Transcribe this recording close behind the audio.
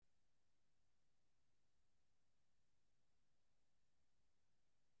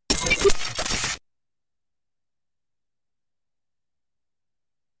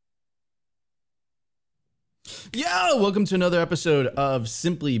Yo, welcome to another episode of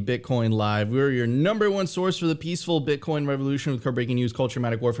Simply Bitcoin Live. We're your number one source for the peaceful Bitcoin revolution with core breaking news, culture,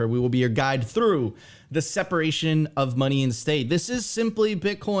 matic warfare. We will be your guide through the separation of money and state. This is Simply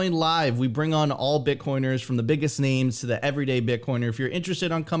Bitcoin Live. We bring on all Bitcoiners from the biggest names to the everyday Bitcoiner. If you're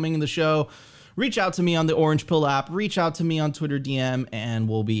interested on coming in the show, reach out to me on the Orange Pill app, reach out to me on Twitter DM, and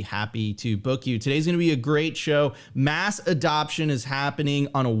we'll be happy to book you. Today's going to be a great show. Mass adoption is happening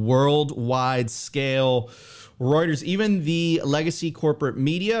on a worldwide scale. Reuters, even the legacy corporate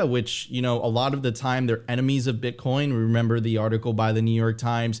media, which, you know, a lot of the time they're enemies of Bitcoin. Remember the article by the New York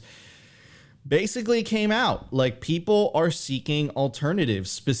Times basically came out like people are seeking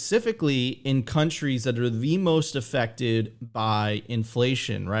alternatives, specifically in countries that are the most affected by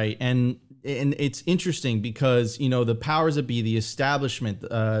inflation, right? And it's interesting because, you know, the powers that be, the establishment,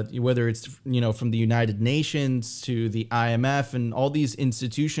 whether it's, you know, from the United Nations to the IMF, and all these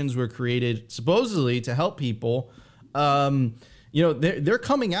institutions were created supposedly to help people. You know, they're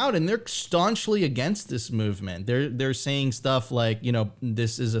coming out and they're staunchly against this movement. They're saying stuff like, you know,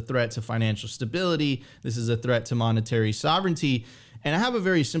 this is a threat to financial stability. This is a threat to monetary sovereignty. And I have a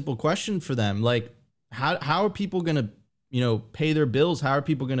very simple question for them. Like, how are people going to, you know, pay their bills? How are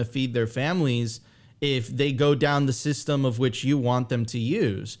people going to feed their families if they go down the system of which you want them to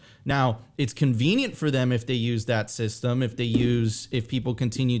use? Now, it's convenient for them if they use that system, if people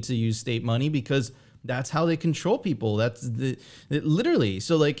continue to use state money, because that's how they control people. That's literally.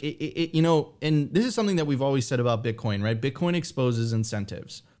 So like, you know, and this is something that we've always said about Bitcoin, right? Bitcoin exposes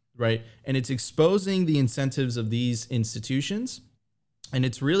incentives, right? And it's exposing the incentives of these institutions. And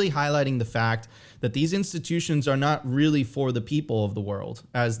it's really highlighting the fact that these institutions are not really for the people of the world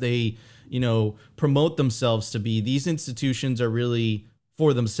as they, you know, promote themselves to be. These institutions are really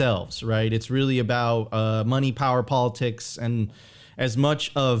for themselves, right? It's really about money, power, politics, and as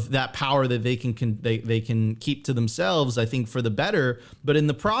much of that power that they can keep to themselves, I think, for the better. But in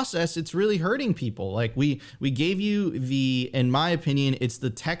the process, it's really hurting people. Like we gave you in my opinion, it's the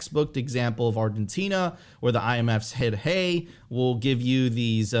textbook example of Argentina, where the IMF said, hey, we'll give you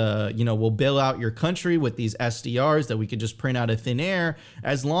these, you know, we'll bail out your country with these SDRs that we could just print out of thin air,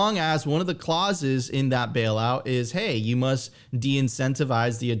 as long as one of the clauses in that bailout is, hey, you must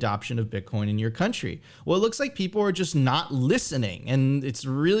de-incentivize the adoption of Bitcoin in your country. Well, it looks like people are just not listening. And it's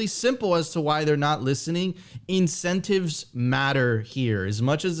really simple as to why they're not listening. Incentives matter here. As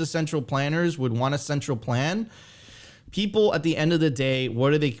much as the central planners would want a central plan, people at the end of the day,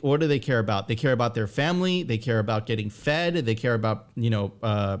 what do they care about? They care about their family. They care about getting fed. They care about, you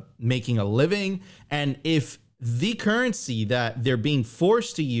know, making a living. And if the currency that they're being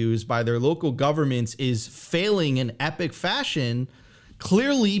forced to use by their local governments is failing in epic fashion,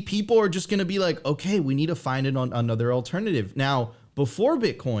 clearly people are just going to be like, okay, we need to find another alternative. Now, before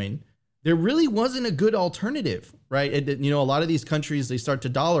Bitcoin, there really wasn't a good alternative, right? You know, a lot of these countries, they start to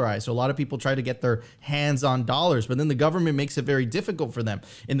dollarize. So a lot of people try to get their hands on dollars, but then the government makes it very difficult for them.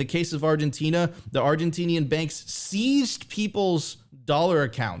 In the case of Argentina, the Argentinian banks seized people's dollar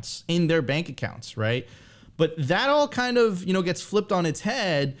accounts in their bank accounts, right? But that all kind of, you know, gets flipped on its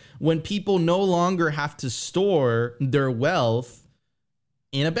head when people no longer have to store their wealth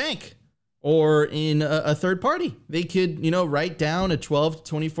in a bank or in a third party. They could, you know, write down a 12 to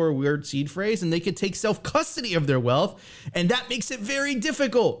 24 word seed phrase and they could take self-custody of their wealth. And that makes it very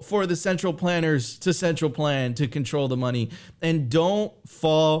difficult for the central planners to central plan to control the money. And don't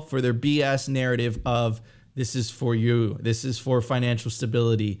fall for their BS narrative of this is for you. This is for financial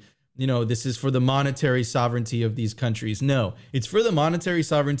stability. You know, this is for the monetary sovereignty of these countries. No, it's for the monetary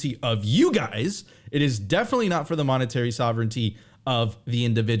sovereignty of you guys. It is definitely not for the monetary sovereignty of the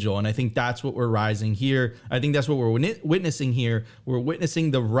individual. And I think that's what we're rising here. I think that's what we're witnessing here. We're witnessing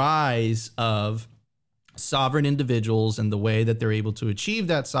the rise of sovereign individuals, and the way that they're able to achieve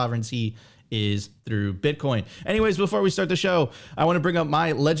that sovereignty is through Bitcoin. Anyways, before we start the show, I want to bring up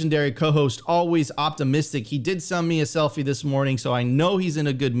my legendary co-host, always optimistic. He did send me a selfie this morning, so I know he's in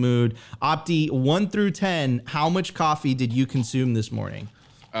a good mood. Opti, 1 through 10, how much coffee did you consume this morning?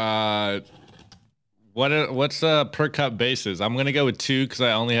 What's per cup basis? I'm gonna go with 2 because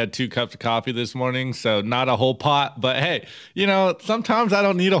I only had 2 cups of coffee this morning, so not a whole pot. But hey, you know, sometimes I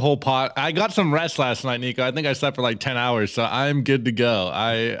don't need a whole pot. I got some rest last night, Nico. I think I slept for like 10 hours, so I'm good to go.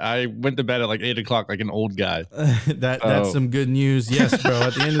 I went to bed at like 8 o'clock like an old guy. That's some good news. Yes, bro.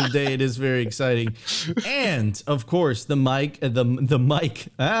 At the end of the day, it is very exciting. And of course, the man, the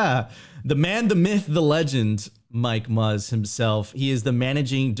myth, the legend, Mike Muzz himself. He is the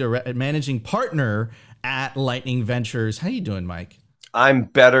managing partner at Lightning Ventures. How you doing, Mike? I'm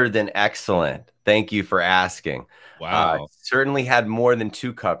better than excellent. Thank you for asking. Wow. Certainly had more than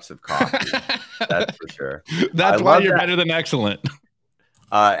 2 cups of coffee. That's for sure. That's why you're better than excellent.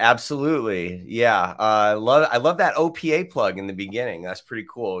 Absolutely. Yeah. I love that OPA plug in the beginning. That's pretty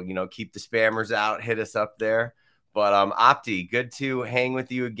cool. Keep the spammers out, hit us up there. But Opti, good to hang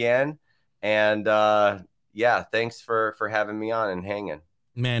with you again. And yeah, thanks for having me on and hanging.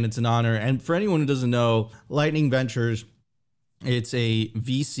 Man, it's an honor. And for anyone who doesn't know, Lightning Ventures, it's a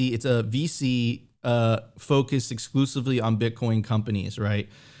VC focused exclusively on Bitcoin companies, right?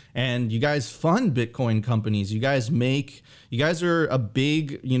 And you guys fund Bitcoin companies. You guys are a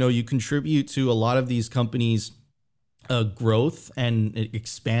big, you contribute to a lot of these companies' growth and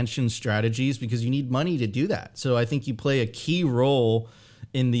expansion strategies because you need money to do that. So I think you play a key role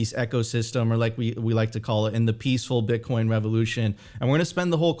in these ecosystem, or like we like to call it, in the peaceful Bitcoin revolution. And we're going to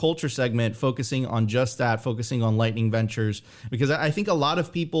spend the whole culture segment focusing on just that, focusing on Lightning Ventures, because I think a lot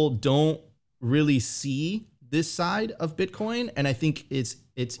of people don't really see this side of Bitcoin, and I think it's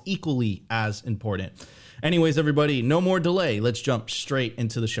equally as important. Anyways, everybody, no more delay. Let's jump straight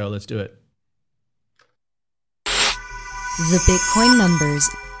into the show. Let's do it. The Bitcoin numbers.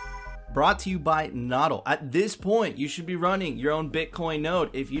 Brought to you by Nodl. At this point, you should be running your own Bitcoin node.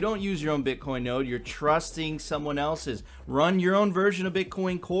 If you don't use your own Bitcoin node, you're trusting someone else's. Run your own version of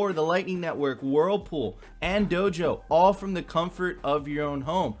Bitcoin Core, the Lightning Network, Whirlpool, and Dojo, all from the comfort of your own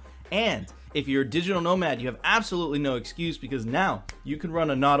home. And if you're a digital nomad, you have absolutely no excuse, because now you can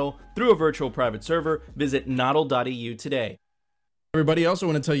run a Nodl through a virtual private server. Visit nodl.eu today. Everybody, also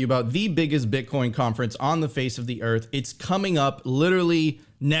want to tell you about the biggest Bitcoin conference on the face of the earth. It's coming up literally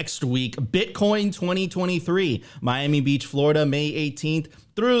next week, Bitcoin 2023, Miami Beach, Florida, May 18th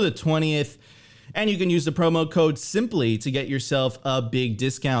through the 20th. And you can use the promo code SIMPLY to get yourself a big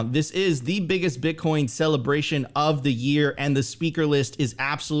discount. This is the biggest Bitcoin celebration of the year, and the speaker list is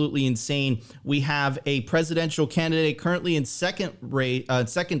absolutely insane. We have a presidential candidate currently in second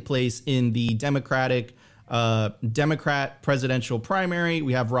place in the Democrat presidential primary.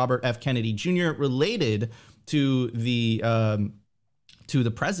 We have Robert F. Kennedy Jr. related to the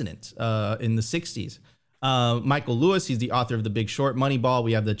president in the 60s. Michael Lewis, he's the author of The Big Short, Moneyball.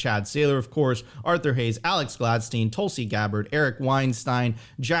 We have the Chad Saylor, of course, Arthur Hayes, Alex Gladstein, Tulsi Gabbard, Eric Weinstein,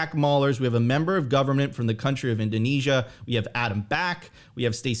 Jack Mallers. We have a member of government from the country of Indonesia. We have Adam Back. We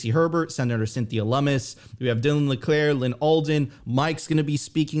have Stacey Herbert, Senator Cynthia Lummis. We have Dylan LeClaire, Lynn Alden. Mike's going to be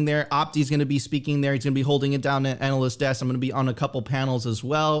speaking there. Opti's going to be speaking there. He's going to be holding it down at analyst desk. I'm going to be on a couple panels as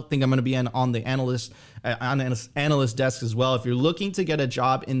well. I think I'm going to be on the analyst desk as well. If you're looking to get a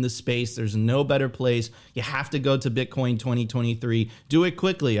job in the space, there's no better place. You have to go to Bitcoin 2023. Do it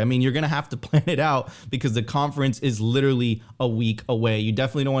quickly. I mean, you're going to have to plan it out because the conference is literally a week away. You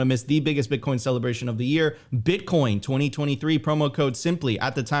definitely don't want to miss the biggest Bitcoin celebration of the year, Bitcoin 2023, promo code SIMPLY.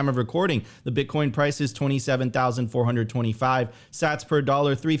 At the time of recording, the Bitcoin price is $27,425. Sats per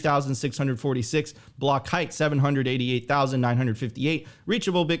dollar, 3,646. Block height, 788,958.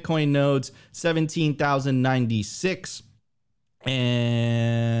 Reachable Bitcoin nodes, 17,096.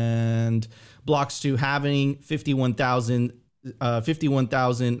 And blocks to halving,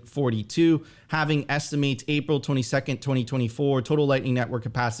 51,042. Halving estimates April 22nd, 2024. Total Lightning Network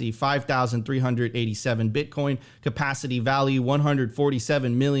capacity, 5,387 Bitcoin. Capacity value,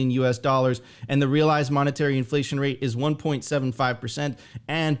 $147 million US. And the realized monetary inflation rate is 1.75%.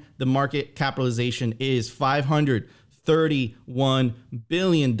 And the market capitalization is $531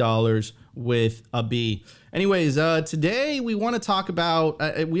 billion with a B. Anyways, today we want to talk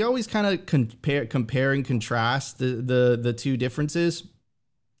about, we always kind of compare and contrast the two differences.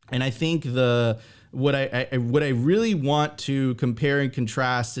 And I think what I really want to compare and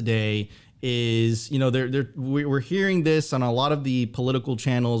contrast today is, we're hearing this on a lot of the political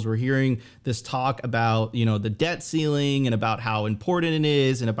channels. We're hearing this talk about, the debt ceiling and about how important it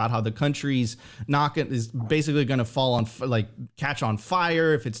is and about how the country's is basically going to fall on, catch on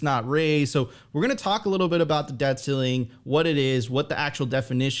fire if it's not raised. So we're going to talk a little bit about the debt ceiling, what it is, what the actual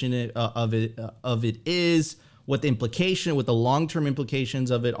definition of it is, what the long-term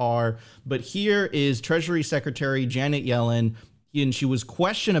implications of it are. But here is Treasury Secretary Janet Yellen, and she was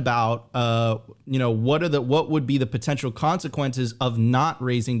questioned about, what would be the potential consequences of not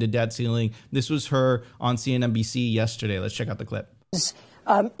raising the debt ceiling. This was her on CNBC yesterday. Let's check out the clip.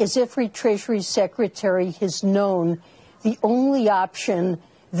 As every Treasury Secretary has known, the only option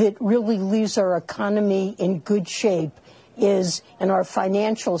that really leaves our economy in good shape and our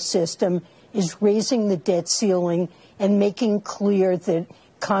financial system is raising the debt ceiling and making clear that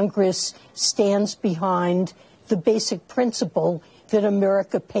Congress stands behind the basic principle that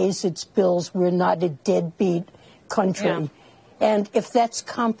America pays its bills. We're not a deadbeat country. Yeah. And if that's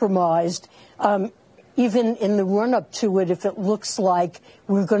compromised, even in the run-up to it, if it looks like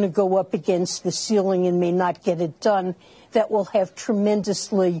we're going to go up against the ceiling and may not get it done, that will have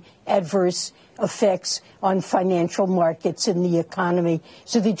tremendously adverse effects on financial markets and the economy.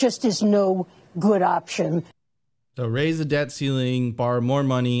 So there just is no good option. So raise the debt ceiling, borrow more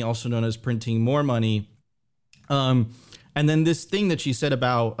money, also known as printing more money. And then this thing that she said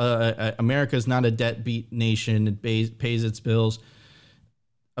about America is not a debt-beat nation. It pays its bills.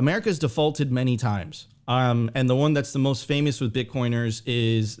 America's defaulted many times. And the one that's the most famous with Bitcoiners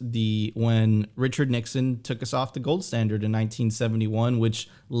is when Richard Nixon took us off the gold standard in 1971, which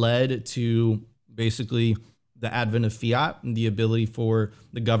led to basically the advent of fiat and the ability for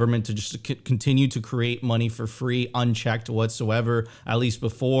the government to just continue to create money for free, unchecked whatsoever. At least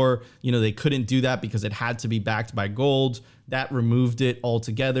before, they couldn't do that because it had to be backed by gold. That removed it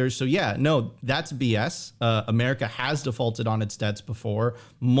altogether. So yeah, no, that's BS. America has defaulted on its debts before,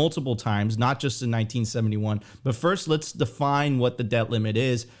 multiple times, not just in 1971. But first, let's define what the debt limit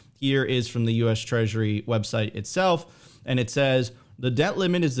is. Here is from the U.S. Treasury website itself, and it says, the debt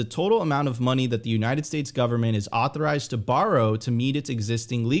limit is the total amount of money that the United States government is authorized to borrow to meet its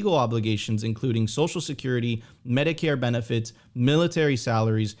existing legal obligations, including Social Security, Medicare benefits, military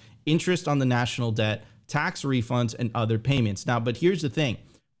salaries, interest on the national debt, tax refunds, and other payments. Now, but here's the thing.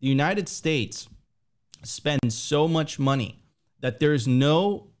 The United States spends so much money that there's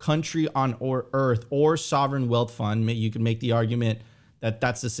no country on earth or sovereign wealth fund. You can make the argument that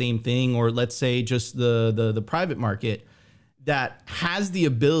that's the same thing, or let's say just the private market, that has the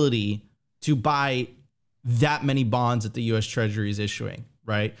ability to buy that many bonds that the U.S. Treasury is issuing,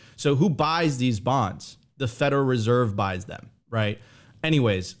 right? So who buys these bonds? The Federal Reserve buys them, right?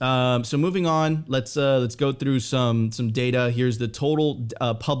 Anyways, so moving on, let's go through some data. Here's the total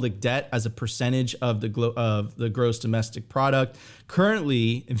public debt as a percentage of the gross domestic product.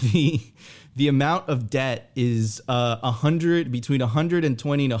 Currently, the amount of debt is between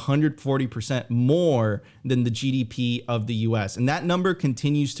 120 and 140% more than the GDP of the U.S. And that number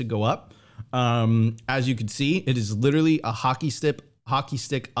continues to go up. As you can see, it is literally a hockey stick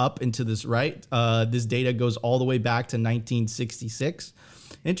up into this right. This data goes all the way back to 1966.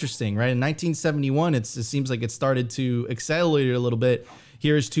 Interesting, right? In 1971, it seems like it started to accelerate a little bit.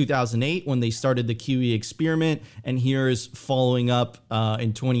 Here's 2008 when they started the QE experiment, and here's following up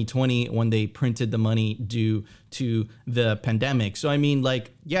in 2020 when they printed the money due to the pandemic. So I mean,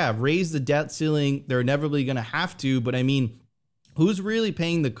 raise the debt ceiling. They're inevitably going to have to, but I mean, who's really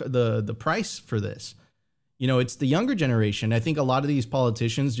paying the price for this? It's the younger generation. I think a lot of these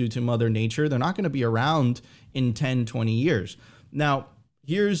politicians, due to Mother Nature, they're not going to be around in 10, 20 years. Now,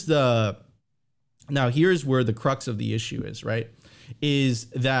 here's where the crux of the issue is, right? Is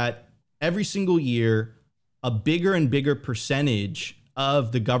that every single year, a bigger and bigger percentage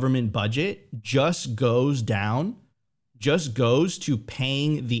of the government budget just goes to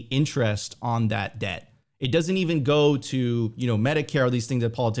paying the interest on that debt. It doesn't even go to, Medicare, all these things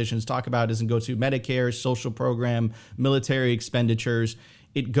that politicians talk about. It doesn't go to Medicare, social program, military expenditures.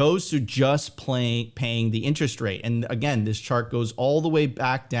 It goes to just paying the interest rate. And again, this chart goes all the way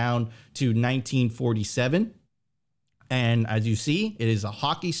back down to 1947. And as you see, it is a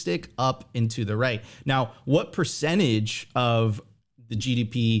hockey stick up into the right. Now, what percentage of the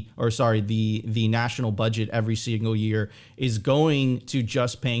GDP, the national budget every single year is going to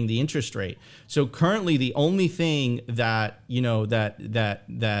just paying the interest rate? So currently, the only thing that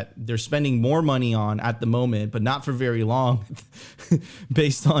that they're spending more money on at the moment, but not for very long,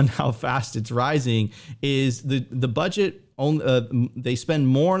 based on how fast it's rising, is the budget. They spend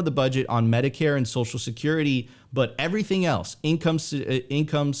more of the budget on Medicare and Social Security, but everything else, income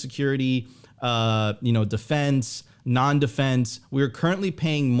security, defense, non-defense, we're currently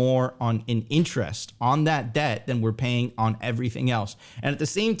paying more in interest on that debt than we're paying on everything else. And at the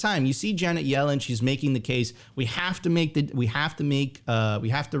same time, you see Janet Yellen, she's making the case, we have to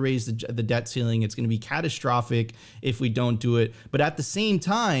raise the debt ceiling. It's going to be catastrophic if we don't do it. But at the same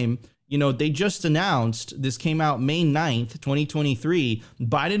time, they just announced, this came out May 9th, 2023,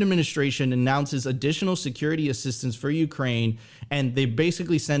 Biden administration announces additional security assistance for Ukraine, and they're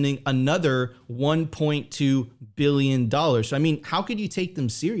basically sending another $1.2 billion. So, I mean, how could you take them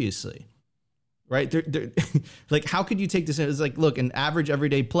seriously? Right? They're how could you take this? It's like, look, an average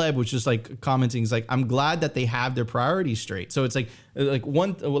everyday pleb was just commenting, is I'm glad that they have their priorities straight. So it's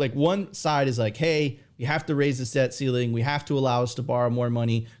one side is hey, we have to raise the debt ceiling. We have to allow us to borrow more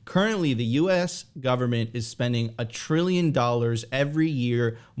money. Currently, the U.S. government is spending $1 trillion every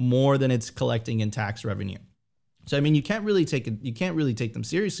year more than it's collecting in tax revenue. So, I mean, you can't really take them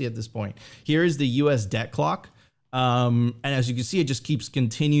seriously at this point. Here is the U.S. debt clock. And as you can see, it just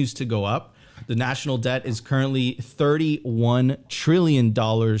continues to go up. The national debt is currently $31 trillion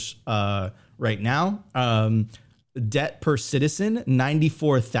right now. Debt per citizen,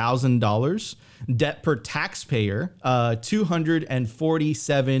 $94,000. Debt per taxpayer,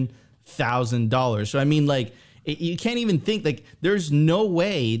 $247,000. So I mean, like, you can't even think, like, there's no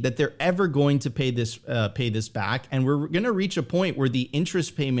way that they're ever going to pay this back, and we're going to reach a point where the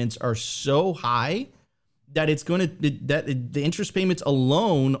interest payments are so high that the interest payments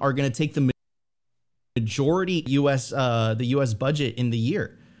alone are going to take the majority the U.S. budget in the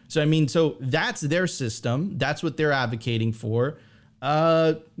year. So I mean, so that's their system. That's what they're advocating for.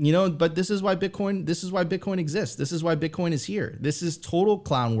 But this is why Bitcoin exists. This is why Bitcoin is here. This is total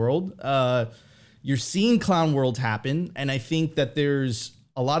clown world. You're seeing clown world happen. And I think that there's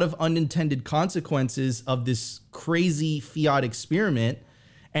a lot of unintended consequences of this crazy fiat experiment.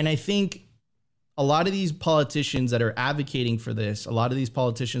 And I think a lot of these politicians that are advocating for this, a lot of these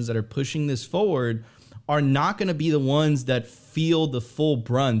politicians that are pushing this forward are not going to be the ones that feel the full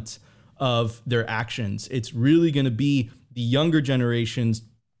brunt of their actions. It's really going to be the younger generations,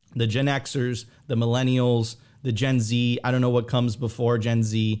 the Gen Xers, the millennials, the Gen Z. I don't know what comes before Gen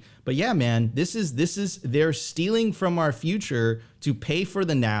Z, but yeah, man, this is they're stealing from our future to pay for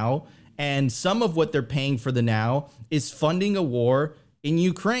the now. And some of what they're paying for the now is funding a war in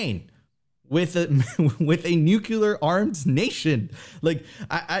Ukraine with a nuclear armed nation. Like,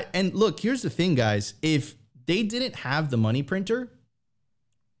 and look, here's the thing, guys. If they didn't have the money printer,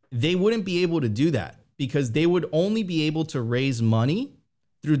 they wouldn't be able to do that, because they would only be able to raise money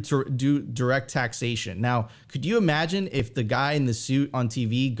through direct taxation. Now, could you imagine if the guy in the suit on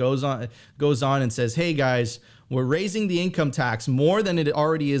TV goes on and says, "Hey guys, we're raising the income tax more than it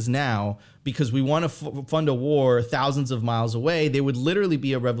already is now because we want to fund a war thousands of miles away." They would literally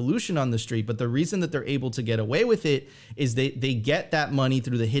be a revolution on the street. But the reason that they're able to get away with it is they get that money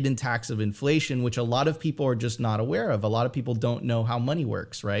through the hidden tax of inflation, which a lot of people are just not aware of. A lot of people don't know how money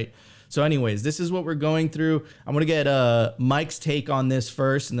works, right? So anyways, this is what we're going through. I'm going to get Mike's take on this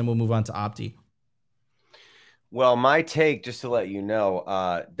first, and then we'll move on to Opti. Well, my take, just to let you know,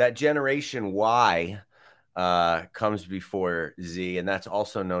 that Generation Y comes before Z, and that's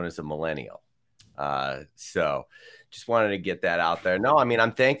also known as a millennial. So just wanted to get that out there. No, I mean,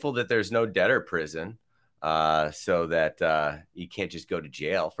 I'm thankful that there's no debtor prison, so that you can't just go to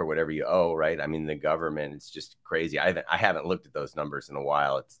jail for whatever you owe, right? I mean, the government, it's just crazy. I haven't looked at those numbers in a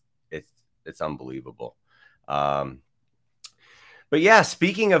while. It's unbelievable. But yeah,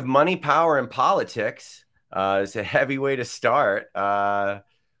 speaking of money, power, and politics, it's a heavy way to start. We're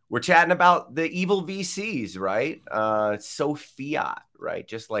chatting about the evil VCs, right? It's so fiat, right?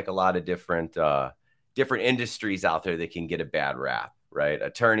 Just like a lot of different industries out there that can get a bad rap, right?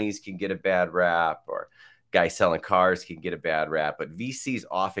 Attorneys can get a bad rap, or guys selling cars can get a bad rap, but VCs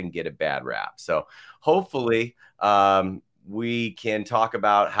often get a bad rap. So hopefully we can talk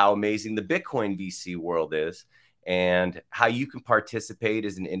about how amazing the Bitcoin VC world is and how you can participate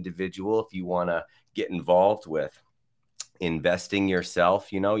as an individual if you want to get involved with investing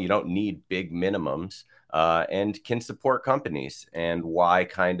yourself. You know, you don't need big minimums, and can support companies, and why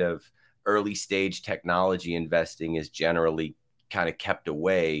kind of early stage technology investing is generally kind of kept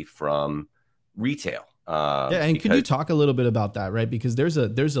away from retail. And could you talk a little bit about that, right? Because there's a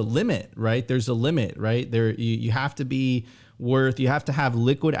limit, right? There's a limit, right? You have to be you have to have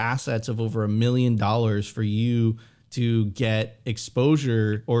liquid assets of over $1 million for you to get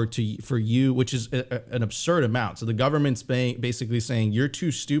exposure, or for you, which is an absurd amount. So the government's basically saying you're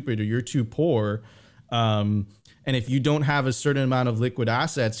too stupid or you're too poor. And if you don't have a certain amount of liquid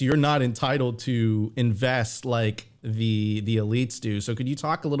assets, you're not entitled to invest like the elites do. So could you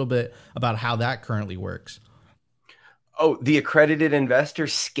talk a little bit about how that currently works? Oh, the accredited investor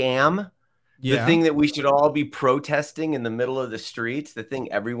scam. Yeah. The thing that we should all be protesting in the middle of the streets, the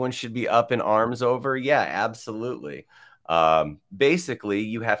thing everyone should be up in arms over. Yeah, absolutely. Basically,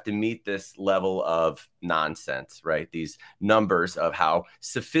 you have to meet this level of nonsense, right? These numbers of how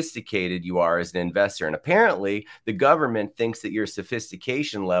sophisticated you are as an investor. And apparently, the government thinks that your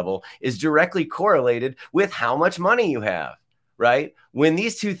sophistication level is directly correlated with how much money you have, right? When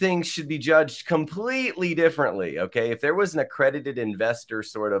these two things should be judged completely differently, okay? If there was an accredited investor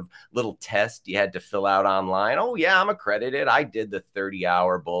sort of little test you had to fill out online, oh yeah, I'm accredited, I did the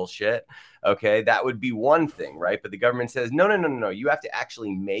 30-hour bullshit, okay? That would be one thing, right? But the government says, no, you have to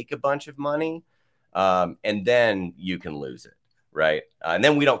actually make a bunch of money, and then you can lose it, right? And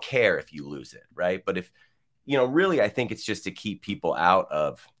then we don't care if you lose it, right? But if, really, I think it's just to keep people out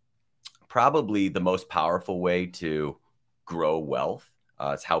of probably the most powerful way to grow wealth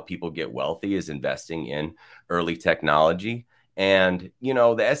It's how people get wealthy, is investing in early technology. And,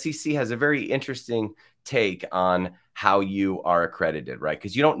 the SEC has a very interesting take on how you are accredited, right?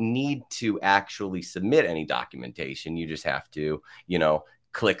 Because you don't need to actually submit any documentation. You just have to,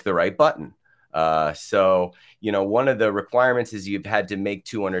 click the right button. So, one of the requirements is you've had to make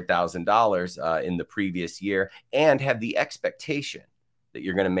 $200,000 in the previous year and have the expectation that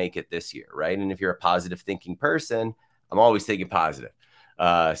you're going to make it this year, right? And if you're a positive thinking person, I'm always thinking positive.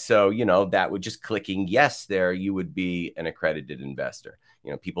 So, that would just clicking yes there, you would be an accredited investor.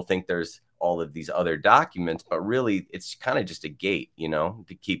 People think there's all of these other documents, but really it's kind of just a gate,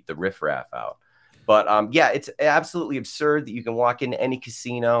 to keep the riffraff out. But it's absolutely absurd that you can walk into any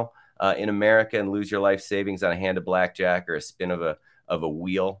casino in America and lose your life savings on a hand of blackjack or a spin of a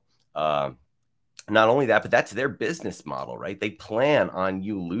wheel. Not only that, but that's their business model, right? They plan on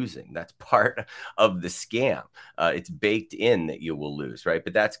you losing. That's part of the scam. It's baked in that you will lose, right?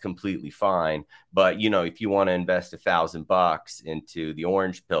 But that's completely fine. But, if you want to invest $1,000 into the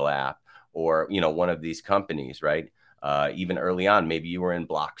Orange Pill app or, one of these companies, right? Even early on, maybe you were in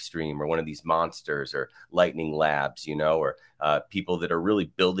Blockstream or one of these monsters or Lightning Labs, or people that are really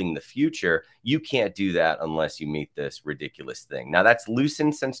building the future. You can't do that unless you meet this ridiculous thing. Now, that's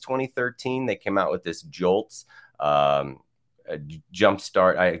loosened since 2013. They came out with this JOLTS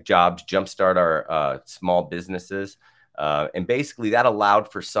jumpstart our small businesses. And basically that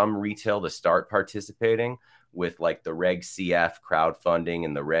allowed for some retail to start participating with like the Reg CF crowdfunding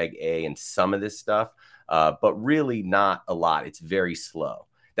and the Reg A and some of this stuff. But really not a lot. It's very slow.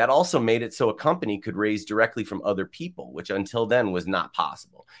 That also made it so a company could raise directly from other people, which until then was not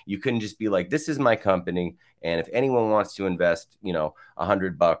possible. You couldn't just be like, this is my company, and if anyone wants to invest,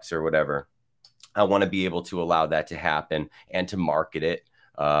 $100 or whatever, I want to be able to allow that to happen and to market it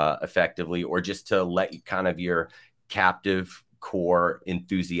effectively, or just to let kind of your captive core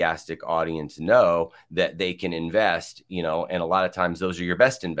enthusiastic audience know that they can invest, and a lot of times those are your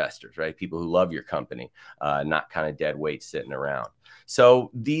best investors, right? People who love your company, not kind of dead weight sitting around. So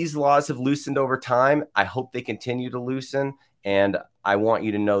these laws have loosened over time. I hope they continue to loosen. And I want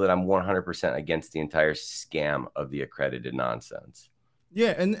you to know that I'm 100% against the entire scam of the accredited nonsense.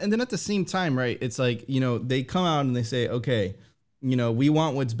 Yeah. And then at the same time, right, it's like, they come out and they say, okay, we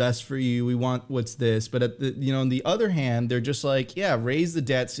want what's best for you. We want what's this. But at the, on the other hand, they're just like, yeah, raise the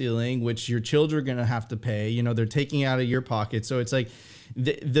debt ceiling, which your children are going to have to pay. They're taking out of your pocket. So it's like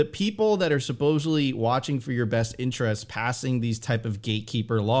the people that are supposedly watching for your best interests, passing these type of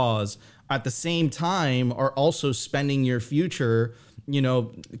gatekeeper laws at the same time are also spending your future,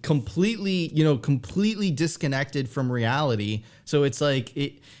 completely disconnected from reality. So it's like,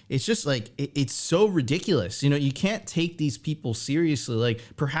 it's just like, it's so ridiculous. You can't take these people seriously. Like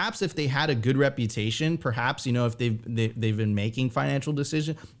perhaps if they had a good reputation, perhaps, if they've been making financial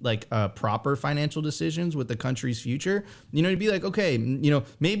decisions, like proper financial decisions with the country's future, to be like, okay,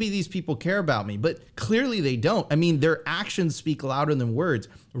 maybe these people care about me, but clearly they don't. I mean, their actions speak louder than words.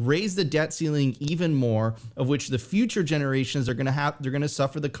 Raise the debt ceiling even more, of which the future generations are they're going to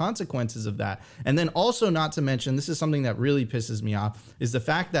suffer the consequences of that. And then also, not to mention, this is something that really pisses me off, is the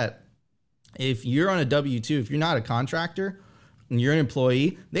fact that if you're on a W-2, if you're not a contractor and you're an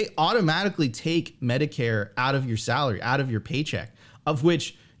employee, they automatically take Medicare out of your salary, out of your paycheck, of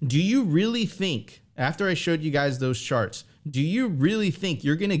which, do you really think, after I showed you guys those charts, do you really think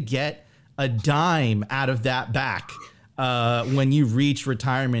you're going to get a dime out of that back when you reach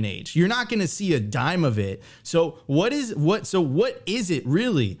retirement age? You're not going to see a dime of it. So what is it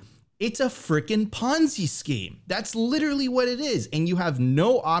really? It's a freaking Ponzi scheme. That's literally what it is. And you have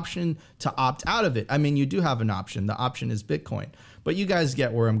no option to opt out of it. I mean, you do have an option. The option is Bitcoin. But you guys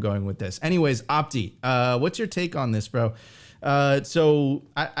get where I'm going with this. Anyways, Opti, what's your take on this, bro? So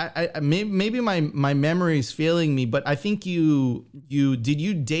I maybe my memory is failing me, but I think you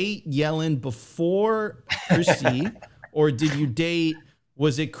date Yellen before Chrissy, or did you date?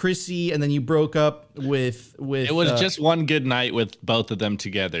 Was it Chrissy and then you broke up with? It was just one good night with both of them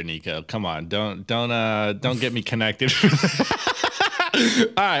together, Nico. Come on, don't get me connected.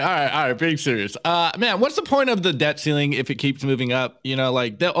 All right. Being serious. Man, what's the point of the debt ceiling if it keeps moving up?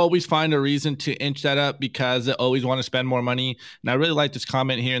 Like they'll always find a reason to inch that up because they always want to spend more money. And I really like this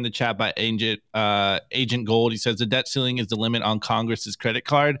comment here in the chat by Agent Gold. He says the debt ceiling is the limit on Congress's credit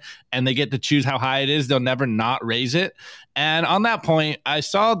card and they get to choose how high it is. They'll never not raise it. And on that point, I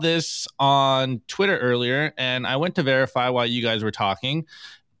saw this on Twitter earlier and I went to verify while you guys were talking.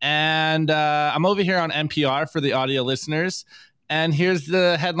 And I'm over here on NPR for the audio listeners. And here's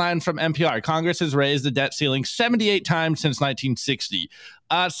the headline from NPR. Congress has raised the debt ceiling 78 times since 1960.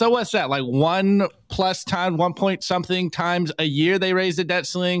 So what's that? Like 1 point something times a year they raise the debt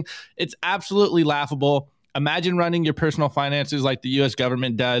ceiling? It's absolutely laughable. Imagine running your personal finances like the U.S.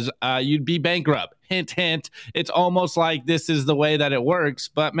 government does. You'd be bankrupt. Hint, hint. It's almost like this is the way that it works.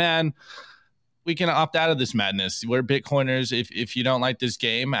 But man, we can opt out of this madness. We're Bitcoiners. If you don't like this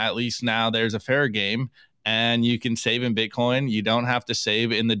game, at least now there's a fair game. And you can save in Bitcoin. You don't have to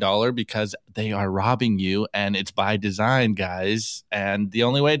save in the dollar because they are robbing you. And it's by design, guys. And the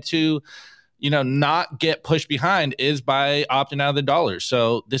only way to not get pushed behind is by opting out of the dollar.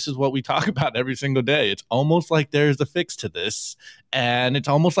 So this is what we talk about every single day. It's almost like there's a fix to this, and it's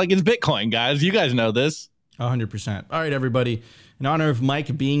almost like it's Bitcoin, guys. You guys know this. 100%. All right, everybody. In honor of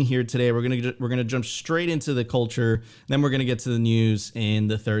Mike being here today, we're gonna jump straight into the culture. Then we're gonna get to the news in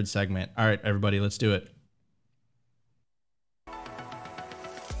the third segment. All right, everybody, let's do it.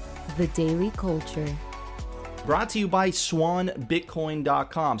 The Daily Culture. Brought to you by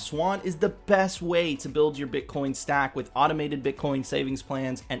SwanBitcoin.com. Swan is the best way to build your Bitcoin stack with automated Bitcoin savings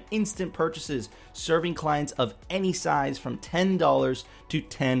plans and instant purchases, serving clients of any size from $10 to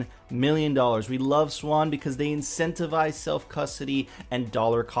 $10 million. We love Swan because they incentivize self-custody and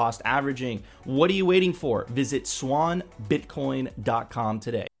dollar cost averaging. What are you waiting for? Visit SwanBitcoin.com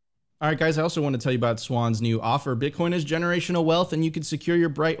today. All right, guys, I also want to tell you about Swan's new offer. Bitcoin is generational wealth, and you can secure your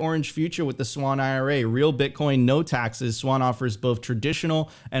bright orange future with the Swan IRA. Real Bitcoin, no taxes. Swan offers both traditional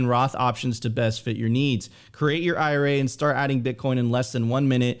and Roth options to best fit your needs. Create your IRA and start adding Bitcoin in less than 1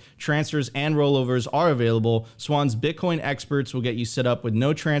 minute. Transfers and rollovers are available. Swan's Bitcoin experts will get you set up with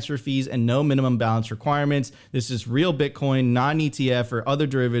no transfer fees and no minimum balance requirements. This is real Bitcoin, non-ETF or other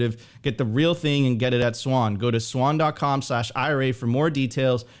derivative. Get the real thing and get it at Swan. Go to swan.com/IRA for more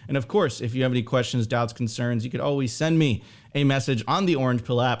details. And of course, if you have any questions, doubts, concerns, you could always send me a message on the Orange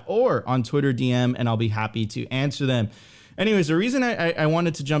Pill app or on Twitter DM, and I'll be happy to answer them. Anyways, the reason I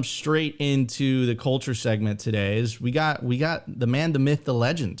wanted to jump straight into the culture segment today is we got the man, the myth, the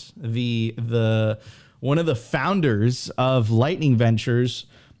legend, the one of the founders of Lightning Ventures,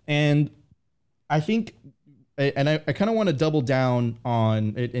 and I think, and I kind of want to double down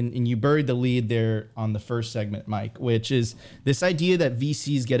on it, and you buried the lead there on the first segment, Mike, which is this idea that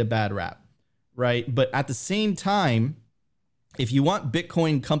VCs get a bad rap, right? But at the same time, if you want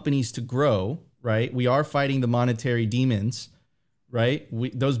Bitcoin companies to grow, right, we are fighting the monetary demons, right?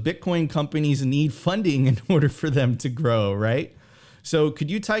 Those Bitcoin companies need funding in order for them to grow, right? So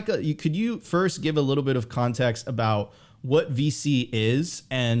could you first give a little bit of context about what VC is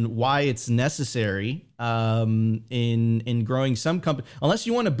and why it's necessary in growing some company, unless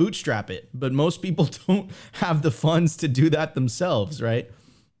you want to bootstrap it, but most people don't have the funds to do that themselves, right?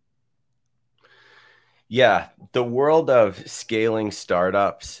 Yeah, the world of scaling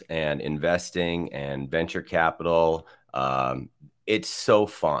startups and investing and venture capital, it's so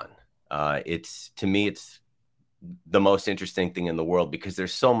fun. To me, it's the most interesting thing in the world because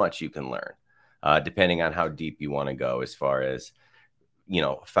there's so much you can learn. Depending on how deep you want to go as far as,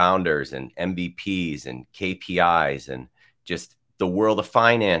 founders and MVPs and KPIs and just the world of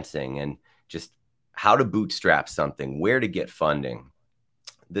financing and just how to bootstrap something, where to get funding,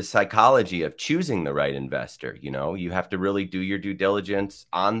 the psychology of choosing the right investor. You have to really do your due diligence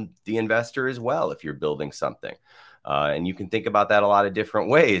on the investor as well if you're building something. And you can think about that a lot of different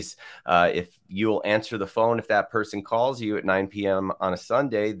ways. If you'll answer the phone, if that person calls you at 9 p.m. on a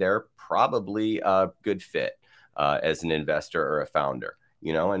Sunday, they're probably a good fit as an investor or a founder,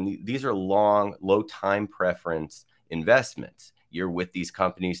 and these are long, low time preference investments. You're with these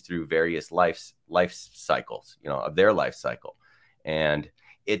companies through various life cycles, of their life cycle. And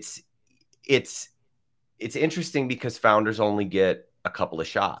it's interesting because founders only get a couple of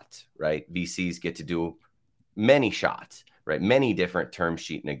shots, right? VCs get to do many shots, right? Many different term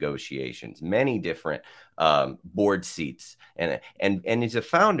sheet negotiations, many different board seats. And as a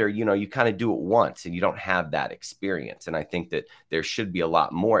founder, you kind of do it once and you don't have that experience. And I think that there should be a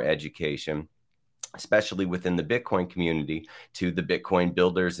lot more education, especially within the Bitcoin community, to the Bitcoin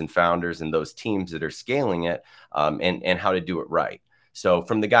builders and founders and those teams that are scaling it, and how to do it right. So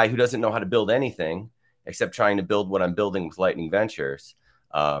from the guy who doesn't know how to build anything except trying to build what I'm building with Lightning Ventures,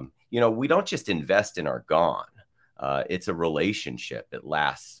 we don't just invest and are gone. It's a relationship. It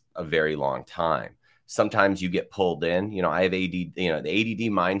lasts a very long time. Sometimes you get pulled in. I have the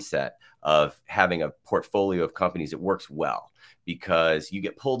ADD mindset of having a portfolio of companies. It works well because you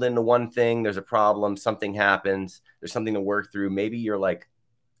get pulled into one thing. There's a problem. Something happens. There's something to work through. Maybe you're like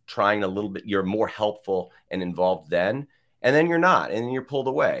trying a little bit. You're more helpful and involved then, and then you're not, and then you're pulled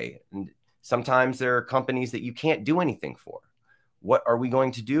away. And sometimes there are companies that you can't do anything for. What are we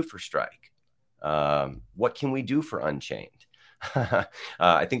going to do for Strike? What can we do for Unchained?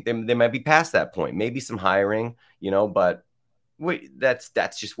 I think they might be past that point. Maybe some hiring, but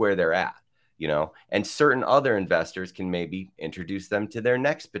that's just where they're at, and certain other investors can maybe introduce them to their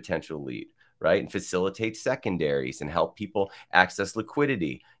next potential lead, right? And facilitate secondaries and help people access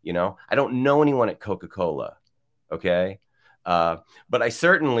liquidity. I don't know anyone at Coca-Cola. Okay. But I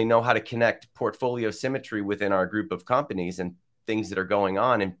certainly know how to connect portfolio symmetry within our group of companies and things that are going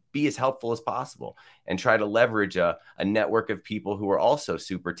on and be as helpful as possible and try to leverage a network of people who are also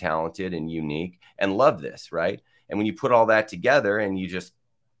super talented and unique and love this, right? And when you put all that together and you just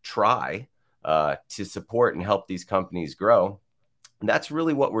try to support and help these companies grow, that's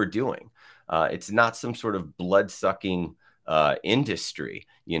really what we're doing. It's not some sort of blood-sucking industry,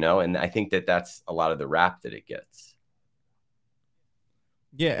 and I think that's a lot of the rap that it gets.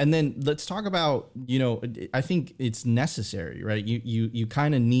 Yeah, and then let's talk about, I think it's necessary, right? You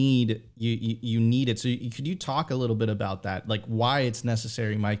kind of need you need it. So could you talk a little bit about that, like why it's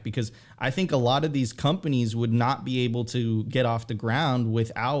necessary, Mike? Because I think a lot of these companies would not be able to get off the ground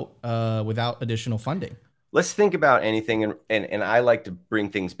without additional funding. Let's think about anything, and I like to bring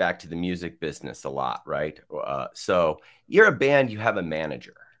things back to the music business a lot, right? So you're a band, you have a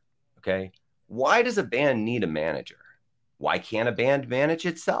manager, okay? Why does a band need a manager? Why can't a band manage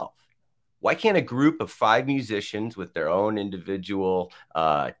itself? Why can't a group of 5 musicians with their own individual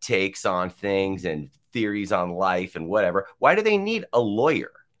takes on things and theories on life and whatever, why do they need a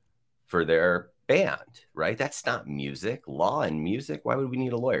lawyer for their band, right? That's not music, law and music. Why would we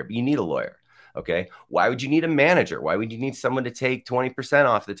need a lawyer? But you need a lawyer, okay? Why would you need a manager? Why would you need someone to take 20%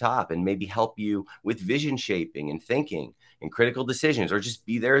 off the top and maybe help you with vision shaping and thinking and critical decisions, or just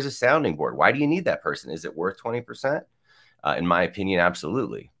be there as a sounding board? Why do you need that person? Is it worth 20%? In my opinion,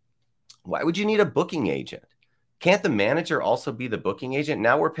 absolutely. Why would you need a booking agent? Can't the manager also be the booking agent?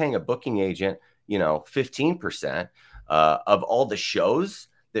 Now we're paying a booking agent, 15% of all the shows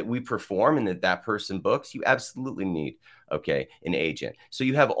that we perform and that person books. You absolutely need, an agent. So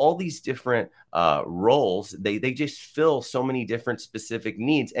you have all these different roles. They just fill so many different specific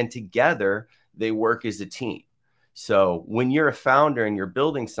needs, and together they work as a team. So when you're a founder and you're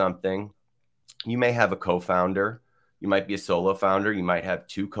building something, you may have a co-founder. You might be a solo founder. You might have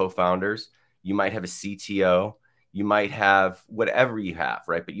 2 co-founders. You might have a CTO. You might have whatever you have,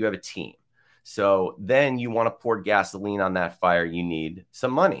 right? But you have a team. So then you want to pour gasoline on that fire. You need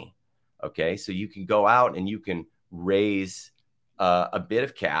some money. Okay. So you can go out and you can raise a bit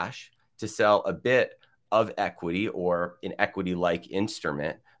of cash to sell a bit of equity or an equity-like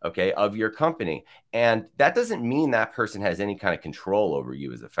instrument, of your company. And that doesn't mean that person has any kind of control over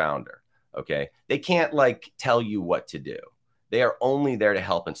you as a founder. Okay. They can't tell you what to do. They are only there to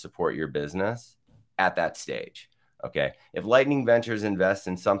help and support your business at that stage. Okay. If Lightning Ventures invests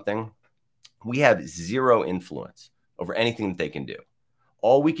in something, we have zero influence over anything that they can do.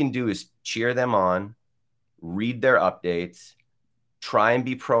 All we can do is cheer them on, read their updates, try and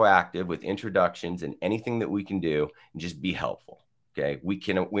be proactive with introductions and anything that we can do, and just be helpful. Okay,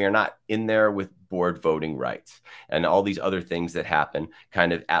 we are not in there with board voting rights and all these other things that happen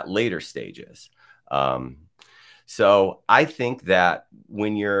kind of at later stages. So I think that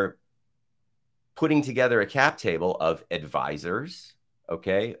when you're putting together a cap table of advisors,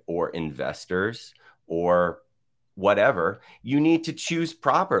 or investors or whatever, you need to choose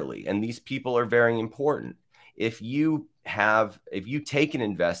properly. And these people are very important. If you take an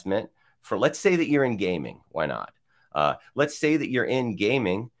investment for, let's say that you're in gaming, why not? Let's say that you're in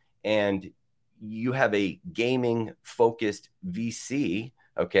gaming and you have a gaming focused VC,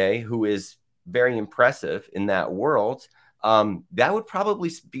 who is very impressive in that world. That would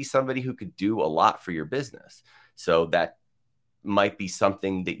probably be somebody who could do a lot for your business. So that might be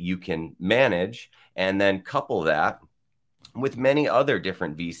something that you can manage, and then couple that with many other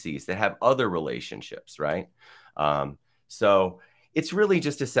different VCs that have other relationships, right? So it's really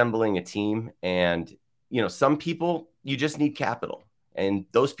just assembling a team, and some people, you just need capital, and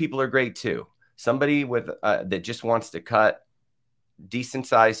those people are great too. Somebody with that just wants to cut decent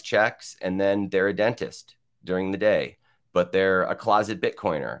sized checks, and then they're a dentist during the day, but they're a closet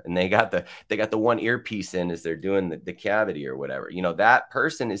Bitcoiner, and they got the one earpiece in as they're doing the cavity or whatever. That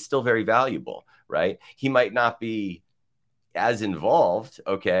person is still very valuable, right? He might not be as involved,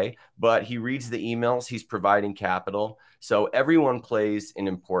 but he reads the emails, he's providing capital. So everyone plays an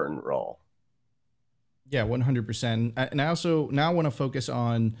important role. Yeah, 100%. And I also now want to focus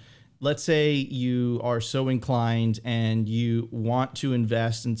on, let's say you are so inclined and you want to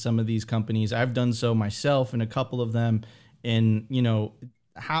invest in some of these companies. I've done so myself in a couple of them. And,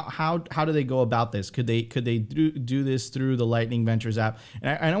 how do they go about this? Could they do this through the Lightning Ventures app?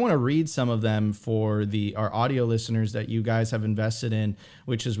 And I want to read some of them for our audio listeners that you guys have invested in,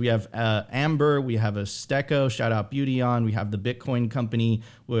 which is we have Amber, we have Esteco, shout out Beautyon, we have the Bitcoin Company,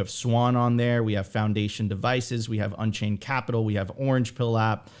 we have Swan on there, we have Foundation Devices, we have Unchained Capital, we have Orange Pill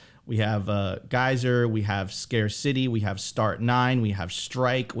app. We have Geyser, we have Scarce City, we have Start9, we have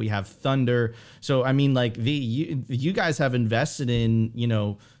Strike, we have Thunder. So I mean, like you guys have invested in, you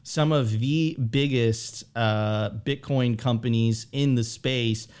know, some of the biggest Bitcoin companies in the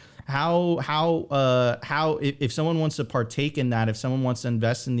space. How if someone wants to partake in that, if someone wants to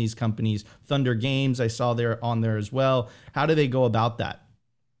invest in these companies, Thunder Games, I saw they're on there as well. How do they go about that?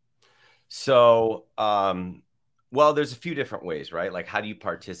 So, well, there's a few different ways, right? Like, how do you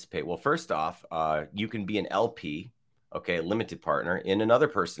participate? Well, first off, you can be an LP, okay, a limited partner in another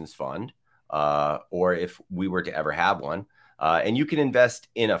person's fund, or if we were to ever have one, and you can invest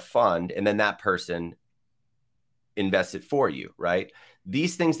in a fund, and then that person invests it for you, right?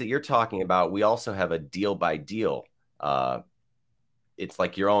 These things that you're talking about, we also have a deal by deal. It's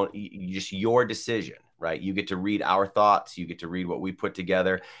like your own, just your decision, right? You get to read our thoughts, you get to read what we put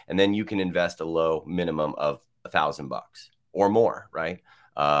together, and then you can invest a low minimum of $1,000 or more, right?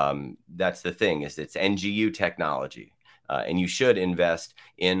 That's the thing, is it's NGU technology, and you should invest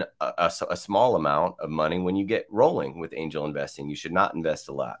in a small amount of money when you get rolling with angel investing. You should not invest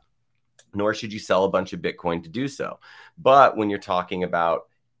a lot, nor should you sell a bunch of Bitcoin to do so. But when you're talking about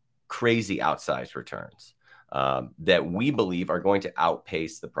crazy outsized returns that we believe are going to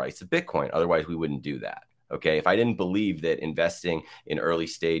outpace the price of Bitcoin, otherwise we wouldn't do that. Okay, if I didn't believe that investing in early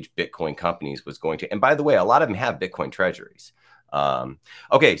stage Bitcoin companies was going to, and by the way, a lot of them have Bitcoin treasuries.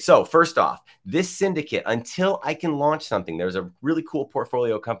 Okay, so first off, this syndicate, until I can launch something, there's a really cool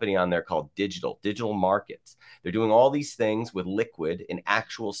portfolio company on there called Digital Markets. They're doing all these things with liquid and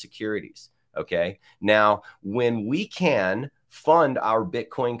actual securities. Okay, now when we can fund our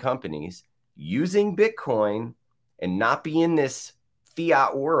Bitcoin companies using Bitcoin and not be in this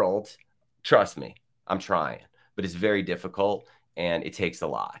fiat world, trust me, I'm trying, but it's very difficult and it takes a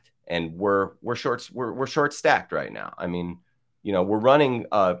lot. And we're short stacked right now. I mean, you know, we're running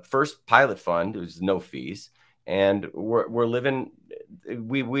a first pilot fund. There's no fees, and we're living.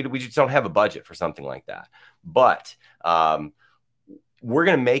 We just don't have a budget for something like that. But we're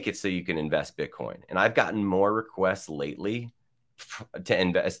gonna make it so you can invest Bitcoin. And I've gotten more requests lately to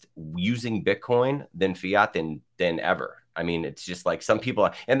invest using Bitcoin than fiat than ever. I mean, it's just like some people,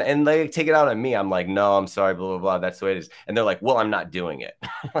 and they take it out on me. I'm like, no, I'm sorry, blah, blah, blah. That's the way it is. And they're like, well, I'm not doing it.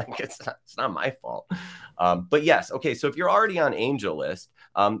 Like, it's not my fault. But yes. Okay. So if you're already on AngelList,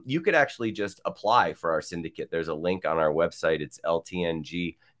 you could actually just apply for our syndicate. There's a link on our website. It's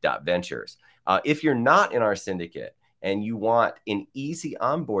ltng.ventures. If you're not in our syndicate and you want an easy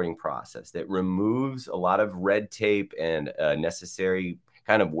onboarding process that removes a lot of red tape and necessary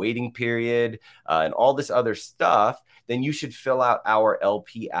kind of waiting period and all this other stuff, then you should fill out our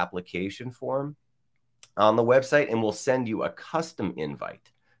LP application form on the website, and we'll send you a custom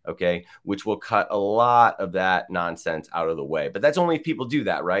invite, okay, which will cut a lot of that nonsense out of the way. But that's only if people do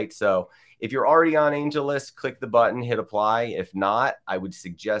that, right? So if you're already on AngelList, click the button, hit apply. If not, I would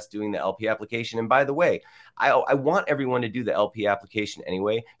suggest doing the LP application. And by the way, I want everyone to do the LP application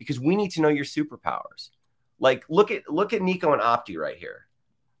anyway, because we need to know your superpowers. Like, look at Nico and Opti right here.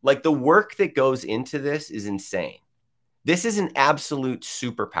 Like, the work that goes into this is insane. This is an absolute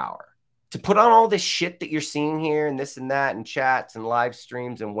superpower. To put on all this shit that you're seeing here and this and that and chats and live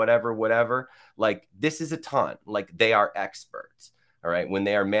streams and whatever, like, this is a ton. Like, they are experts, all right? When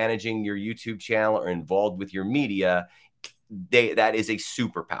they are managing your YouTube channel or involved with your media, that is a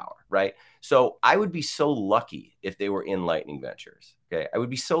superpower, right? So I would be so lucky if they were in Lightning Ventures, okay? I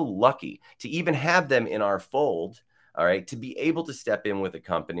would be so lucky to even have them in our fold, all right, to be able to step in with a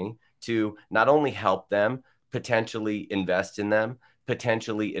company to not only help them, potentially invest in them,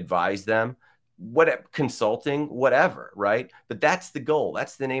 potentially advise them, consulting, whatever, right? But that's the goal.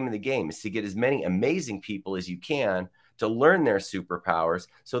 That's the name of the game, is to get as many amazing people as you can to learn their superpowers,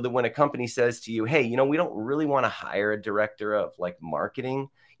 so that when a company says to you, hey, you know, we don't really want to hire a director of like marketing,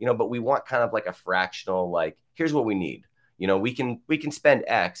 you know, but we want kind of like a fractional, like, here's what we need. You know, we can spend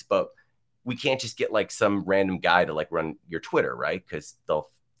X, but we can't just get like some random guy to like run your Twitter, right? Because they'll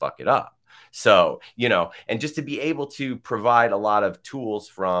fuck it up. So, you know, and just to be able to provide a lot of tools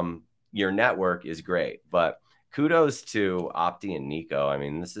from your network is great. But kudos to Opti and Nico. I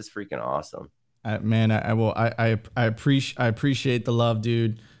mean, this is freaking awesome. Man, I appreciate the love,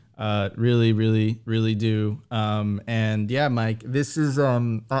 dude. Really, really, really do. And yeah, Mike, this is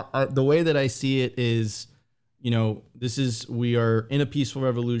the way that I see it is, we are in a peaceful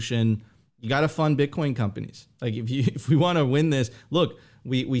revolution. You got to fund Bitcoin companies. Like if we want to win this, look,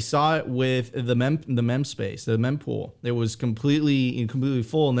 we saw it with the mem space, the mem pool. It was completely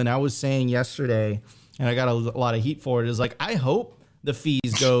full. And then I was saying yesterday, and I got a lot of heat for it, is like, I hope the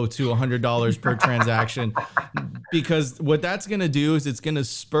fees go to $100 per transaction, because what that's going to do is it's going to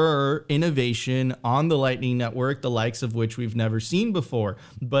spur innovation on the Lightning Network, the likes of which we've never seen before.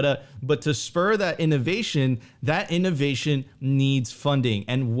 But to spur that innovation needs funding.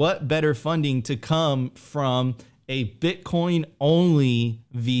 And what better funding to come from a Bitcoin only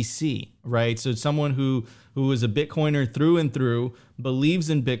VC, right? So someone who is a Bitcoiner through and through, believes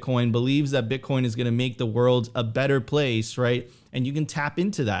in Bitcoin, believes that Bitcoin is going to make the world a better place, right? And you can tap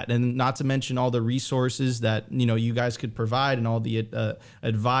into that, and not to mention all the resources that you guys could provide, and all the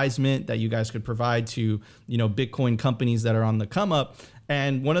advisement that you guys could provide to Bitcoin companies that are on the come up.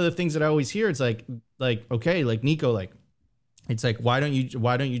 And one of the things that I always hear, it's like okay, like Nico, like, it's like, why don't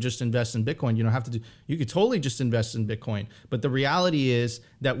you just invest in Bitcoin? You don't have to you could totally just invest in Bitcoin. But the reality is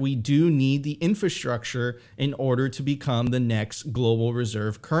that we do need the infrastructure in order to become the next global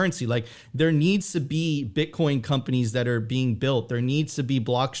reserve currency. Like, there needs to be Bitcoin companies that are being built. There needs to be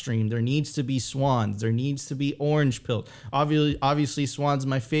Blockstream. There needs to be Swans. There needs to be Orange Pill. Obviously Swan's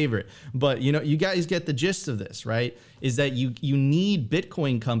my favorite. But you guys get the gist of this, right? Is that you need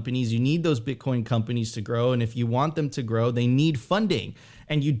Bitcoin companies. You need those Bitcoin companies to grow. And if you want them to grow, they need funding.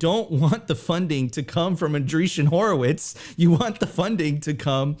 And you don't want the funding to come from Andreessen Horowitz. You want the funding to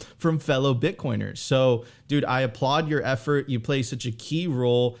come from fellow Bitcoiners. So, dude, I applaud your effort. You play such a key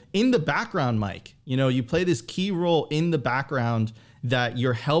role in the background, Mike. You play this key role in the background, that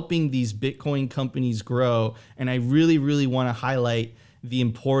you're helping these Bitcoin companies grow. And I really, really want to highlight the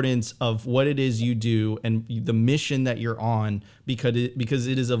importance of what it is you do and the mission that you're on, because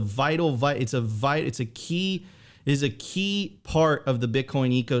it is a vital, it's a key part of the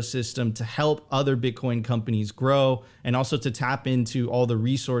Bitcoin ecosystem to help other Bitcoin companies grow, and also to tap into all the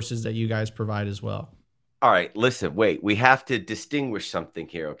resources that you guys provide as well. All right, listen, wait, we have to distinguish something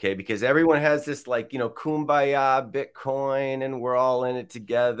here, okay? Because everyone has this kumbaya Bitcoin and we're all in it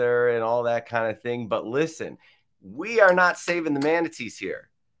together and all that kind of thing. But listen, we are not saving the manatees here.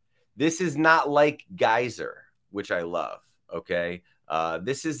 This is not like Geyser, which I love, okay?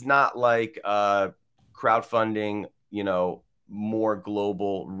 This is not like crowdfunding, more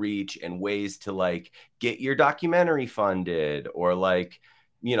global reach and ways to get your documentary funded, or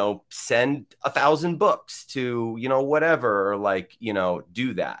send 1,000 books to, whatever, or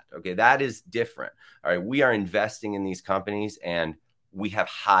do that. Okay. That is different. All right. We are investing in these companies, and we have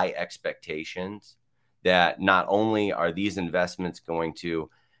high expectations that not only are these investments going to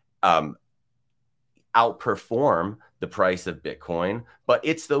outperform the price of Bitcoin, but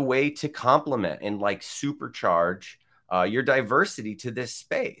it's the way to complement and supercharge your diversity to this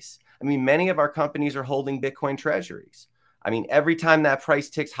space. I mean, many of our companies are holding Bitcoin treasuries. I mean, every time that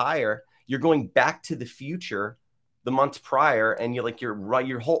price ticks higher, you're going back to the future, the months prior, and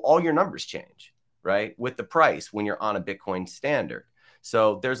all your numbers change, right? With the price when you're on a Bitcoin standard.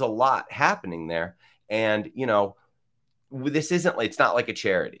 So there's a lot happening there. And, it's not like a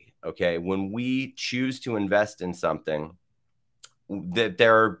charity. Okay. When we choose to invest in something, that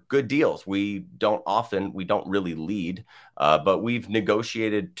there are good deals. We don't really lead, but we've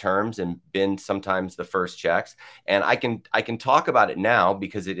negotiated terms and been sometimes the first checks. And I can talk about it now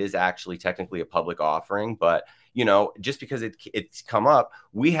because it is actually technically a public offering, but just because it's come up,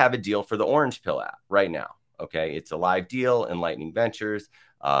 we have a deal for the Orange Pill app right now. Okay. It's a live deal in Lightning Ventures.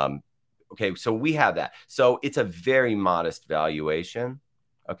 Okay. So we have that. So it's a very modest valuation.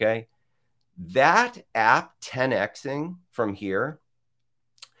 Okay. That app 10xing from here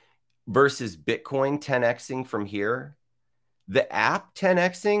versus Bitcoin 10xing from here, the app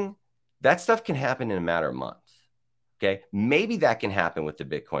 10xing, that stuff can happen in a matter of months. Okay. Maybe that can happen with the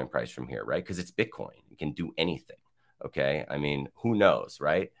Bitcoin price from here, right? Because it's Bitcoin. It can do anything. Okay. I mean, who knows,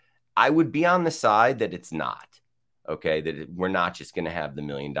 right? I would be on the side that it's not. Okay. That we're not just going to have the $1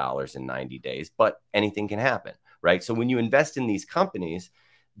 million in 90 days, but anything can happen, right? So when you invest in these companies,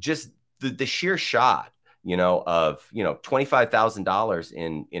 just the sheer shot, of,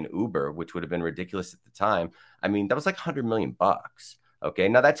 $25,000 in Uber, which would have been ridiculous at the time. I mean, that was like $100 million. Okay.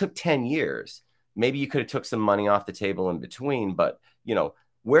 Now that took 10 years. Maybe you could have took some money off the table in between, but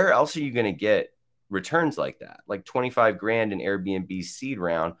where else are you going to get returns like that? Like 25 grand in Airbnb seed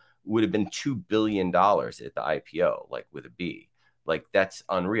round would have been $2 billion at the IPO, with a B. That's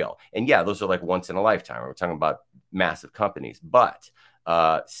unreal. And yeah, those are once in a lifetime. We're talking about massive companies, but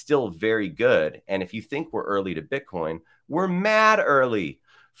still very good. And if you think we're early to Bitcoin, we're mad early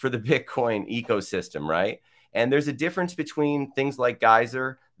for the Bitcoin ecosystem, right? And there's a difference between things like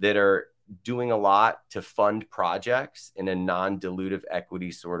Geyser that are doing a lot to fund projects in a non-dilutive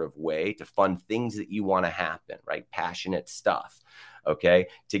equity sort of way, to fund things that you want to happen, right? Passionate stuff. Okay.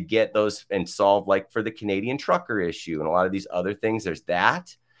 To get those and solve, like for the Canadian trucker issue and a lot of these other things, there's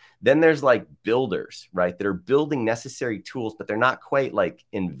that. Then there's like builders, right? That are building necessary tools, but they're not quite like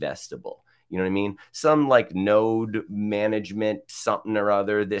investable. You know what I mean? Some like node management, something or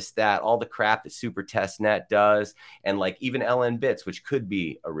other, this, that, all the crap that Super Testnet does. And like even LN Bits, which could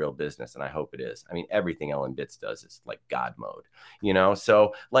be a real business. And I hope it is. I mean, everything LN Bits does is like God mode, you know?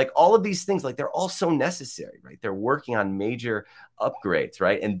 So like all of these things, like they're all so necessary, right? They're working on major upgrades,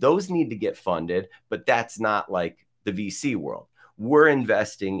 right? And those need to get funded, but that's not like the VC world. We're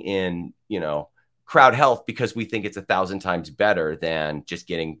investing in, you know, Crowd Health because we think it's 1,000 times better than just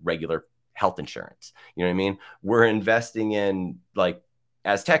getting regular health insurance. You know what I mean? We're investing in like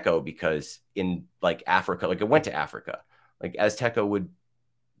Azteco because in like Africa, like I went to Africa, like Azteco would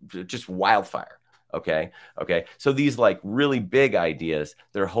just wildfire. Okay. So these like really big ideas,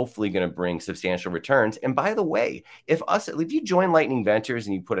 they're hopefully going to bring substantial returns. And by the way, if you join Lightning Ventures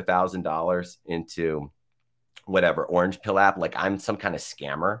and you put $1,000 into whatever Orange Pill app, like I'm some kind of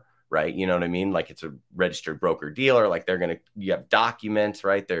scammer, right? You know what I mean? Like it's a registered broker dealer. Like you have documents,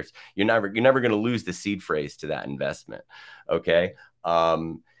 right? You're never going to lose the seed phrase to that investment. Okay.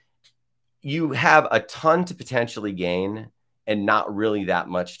 You have a ton to potentially gain and not really that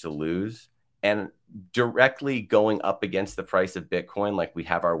much to lose. And directly going up against the price of Bitcoin, like we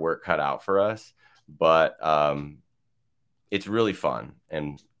have our work cut out for us, but it's really fun.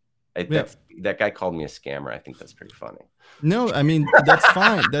 And that guy called me a scammer. I think that's pretty funny. No, I mean, that's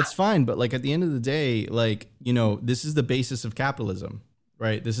fine. That's fine. But like at the end of the day, like, you know, this is the basis of capitalism,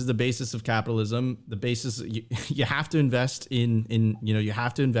 right? This is the basis of capitalism. The basis, you have to invest in, you know, you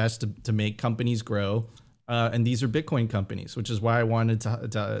have to invest to make companies grow. And these are Bitcoin companies, which is why I wanted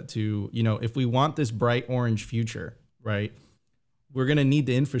to, you know, if we want this bright orange future, right, we're going to need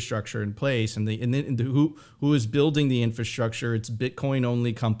the infrastructure in place, and who is building the infrastructure? It's Bitcoin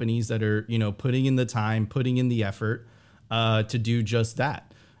only companies that are, you know, putting in the time, putting in the effort to do just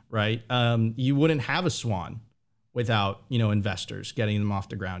that, right? You wouldn't have a Swan without, you know, investors getting them off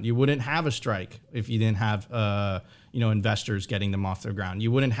the ground. You wouldn't have a Strike if you didn't have, you know, investors getting them off the ground.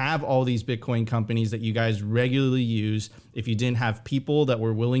 You wouldn't have all these Bitcoin companies that you guys regularly use if you didn't have people that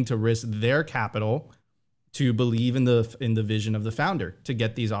were willing to risk their capital to believe in the vision of the founder to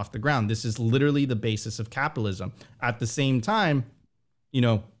get these off the ground. This is literally the basis of capitalism. At the same time, you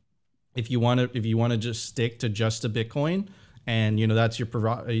know, if you want to just stick to just a Bitcoin and, you know, that's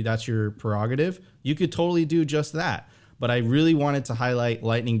your prerogative, you could totally do just that. But I really wanted to highlight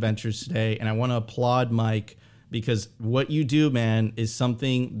Lightning Ventures today, and I want to applaud Mike, because what you do, man, is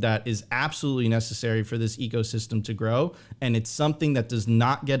something that is absolutely necessary for this ecosystem to grow. And it's something that does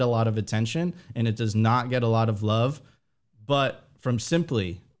not get a lot of attention and it does not get a lot of love. But from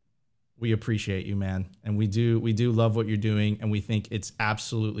Simply, we appreciate you, man. And we do love what you're doing. And we think it's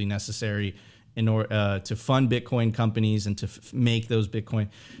absolutely necessary in order to fund Bitcoin companies and to make those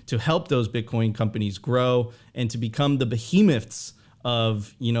to help those Bitcoin companies grow and to become the behemoths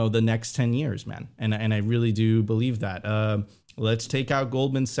of, you know, the next 10 years, man. And I really do believe that. Let's take out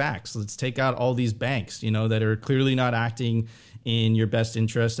Goldman Sachs. Let's take out all these banks, you know, that are clearly not acting in your best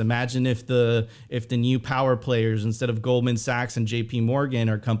interest. Imagine if the new power players, instead of Goldman Sachs and JP Morgan,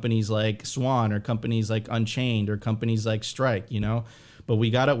 are companies like Swan or companies like Unchained or companies like Strike, you know. But we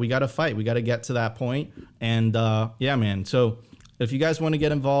gotta fight. We gotta get to that point. And yeah, man. So if you guys want to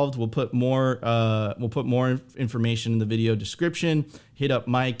get involved, we'll put more information in the video description. Hit up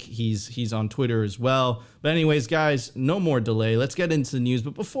Mike. He's on Twitter as well. But anyways, guys, no more delay. Let's get into the news.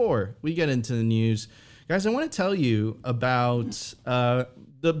 But before we get into the news, guys, I want to tell you about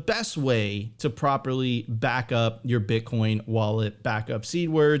the best way to properly back up your Bitcoin wallet, backup seed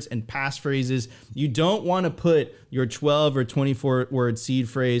words and passphrases. You don't want to put your 12 or 24 word seed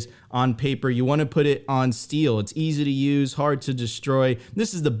phrase on paper. You want to put it on steel. It's easy to use, hard to destroy.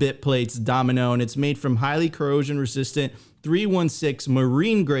 This is the BitPlates Domino, and it's made from highly corrosion resistant 316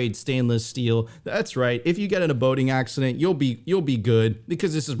 marine grade stainless steel. That's right. If you get in a boating accident, you'll be good,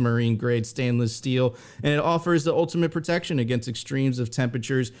 because this is marine grade stainless steel, and it offers the ultimate protection against extremes of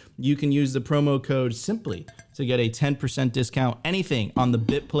temperatures. You can use the promo code SIMPLY to get a 10% discount anything on the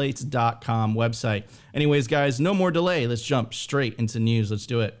bitplates.com website. Anyways, guys, no more delay. Let's jump straight into news. Let's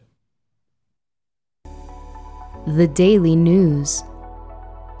do it. The Daily News.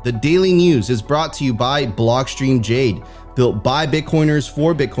 The Daily News is brought to you by Blockstream Jade, built by Bitcoiners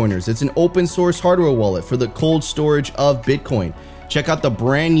for Bitcoiners. It's an open source hardware wallet for the cold storage of Bitcoin. Check out the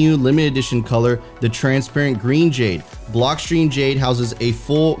brand new limited edition color, the transparent green jade. Blockstream Jade houses a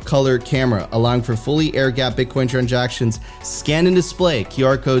full color camera, allowing for fully air-gapped Bitcoin transactions, scan and display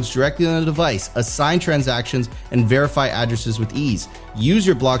QR codes directly on the device, assign transactions, and verify addresses with ease. Use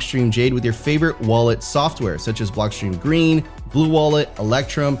your Blockstream Jade with your favorite wallet software, such as Blockstream Green, Blue Wallet,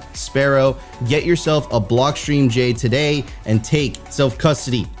 Electrum, Sparrow. Get yourself a Blockstream Jade today and take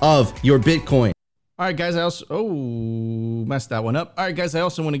self-custody of your Bitcoin. All right, guys, I messed that one up. All right, guys, I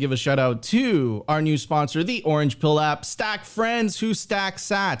also want to give a shout out to our new sponsor, the Orange Pill app. Stack friends who stack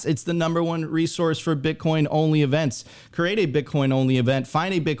sats. It's the #1 resource for Bitcoin only events. Create a Bitcoin only event.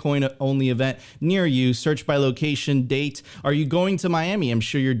 Find a Bitcoin only event near you. Search by location, date. Are you going to Miami? I'm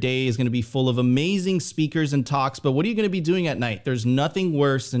sure your day is going to be full of amazing speakers and talks, but what are you going to be doing at night? There's nothing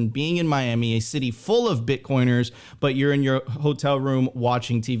worse than being in Miami, a city full of Bitcoiners, but you're in your hotel room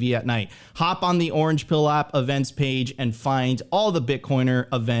watching TV at night. Hop on the Orange Pill app events page and find all the Bitcoiner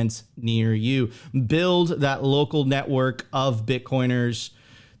events near you. Build that local network of Bitcoiners.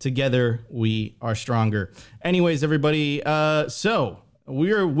 Together, we are stronger. Anyways, everybody, so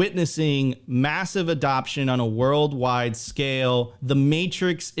we are witnessing massive adoption on a worldwide scale. The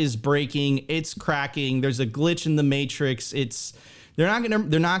Matrix is breaking. It's cracking. There's a glitch in the Matrix. They're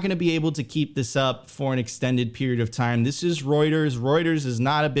not gonna be able to keep this up for an extended period of time. This is Reuters. Reuters is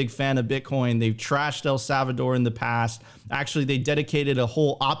not a big fan of Bitcoin. They've trashed El Salvador in the past. Actually, they dedicated a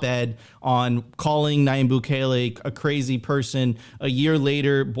whole op-ed on calling Nayib Bukele a crazy person. A year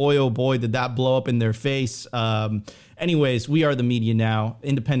later, boy, oh boy, did that blow up in their face. Anyways, we are the media now.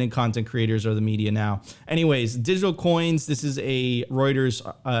 Independent content creators are the media now. Anyways, digital coins. This is a Reuters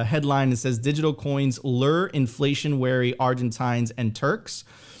headline that says digital coins lure inflation-wary Argentines and Turks.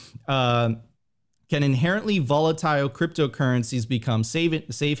 Can inherently volatile cryptocurrencies become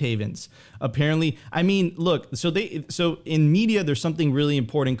safe havens? Apparently, I mean, look. So in media, there's something really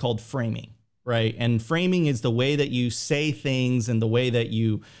important called framing, right? And framing is the way that you say things and the way that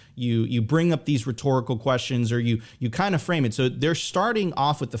you bring up these rhetorical questions, or you kind of frame it. So they're starting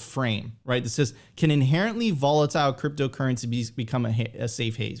off with the frame, right? That says, can inherently volatile cryptocurrency become a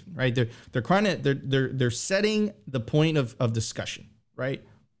safe haven, right? They're setting the point of discussion, right?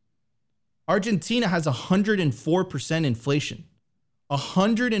 Argentina has 104% inflation.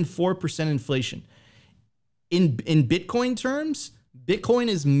 104% inflation. In Bitcoin terms, Bitcoin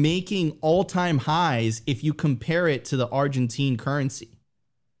is making all-time highs if you compare it to the Argentine currency.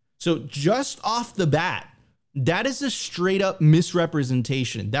 So just off the bat, that is a straight up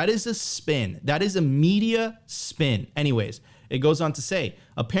misrepresentation. That is a spin. That is a media spin. Anyways, it goes on to say,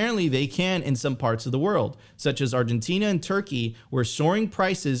 apparently they can in some parts of the world, such as Argentina and Turkey, where soaring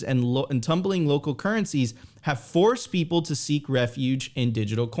prices and tumbling local currencies have forced people to seek refuge in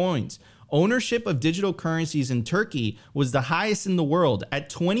digital coins. Ownership of digital currencies in Turkey was the highest in the world at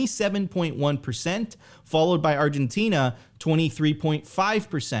 27.1%, followed by Argentina,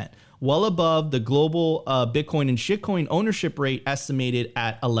 23.5%, well above the global Bitcoin and shitcoin ownership rate estimated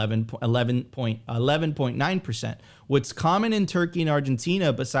at 11.9%. What's common in Turkey and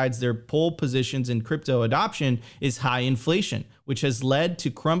Argentina, besides their pole positions in crypto adoption, is high inflation, which has led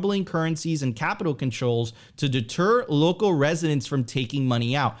to crumbling currencies and capital controls to deter local residents from taking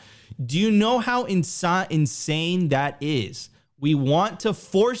money out. Do you know how insane that is? We want to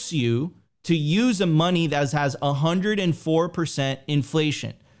force you to use a money that has 104%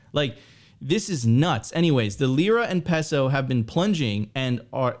 inflation. Like, this is nuts. Anyways, the lira and peso have been plunging and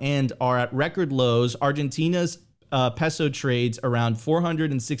are at record lows. Argentina's peso trades around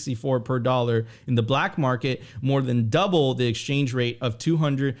 464 per dollar in the black market, more than double the exchange rate of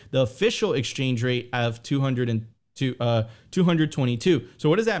 200, the official exchange rate of 222. So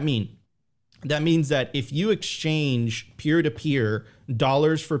what does that mean? That means that if you exchange peer-to-peer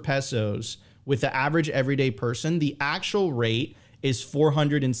dollars for pesos with the average everyday person, the actual rate is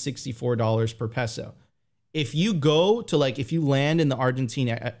 $464 per peso. If you go to, like, if you land in the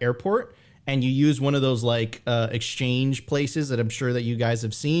Argentina airport and you use one of those exchange places that I'm sure that you guys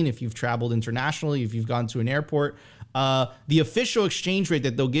have seen, if you've traveled internationally, if you've gone to an airport, the official exchange rate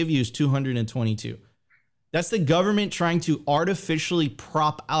that they'll give you is 222. That's the government trying to artificially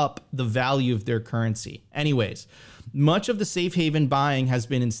prop up the value of their currency. Anyways, much of the safe haven buying has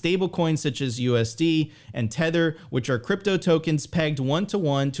been in stable coins such as USD and Tether, which are crypto tokens pegged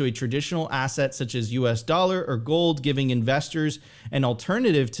one-to-one to a traditional asset such as US dollar or gold, giving investors an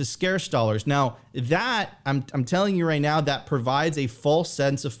alternative to scarce dollars. Now, that, I'm telling you right now, that provides a false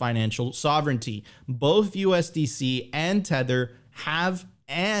sense of financial sovereignty. Both USDC and Tether have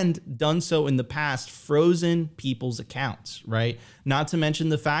and done so in the past, frozen people's accounts, right? Not to mention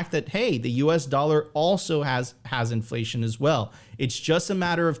the fact that, hey, the US dollar also has inflation as well. It's just a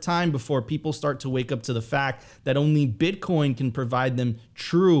matter of time before people start to wake up to the fact that only Bitcoin can provide them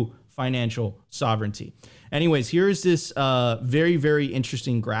true financial sovereignty. Anyways, here's this very, very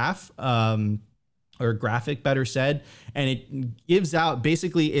interesting graph. Or graphic, better said, and it gives out,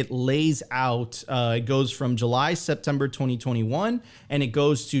 basically it lays out, it goes from July, September 2021, and it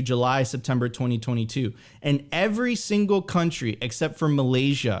goes to July, September 2022. And every single country except for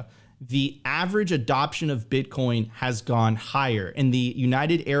Malaysia, the average adoption of Bitcoin has gone higher. In the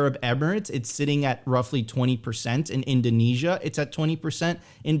United Arab Emirates, it's sitting at roughly 20%. In Indonesia, it's at 20%.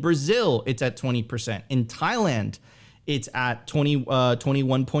 In Brazil, it's at 20%. In Thailand, it's at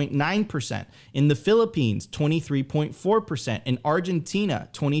 21.9%. In the Philippines, 23.4%. In Argentina,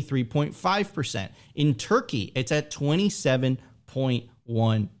 23.5%. In Turkey, it's at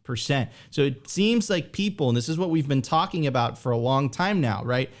 27.1%. So it seems like people, and this is what we've been talking about for a long time now,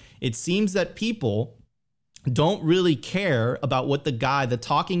 right? It seems that people don't really care about what the guy, the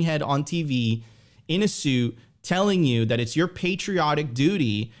talking head on TV in a suit, telling you that it's your patriotic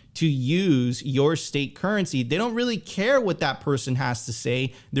duty to use your state currency. They don't really care what that person has to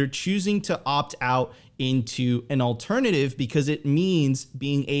say. They're choosing to opt out into an alternative because it means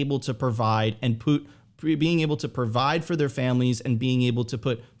being able to provide and being able to provide for their families and being able to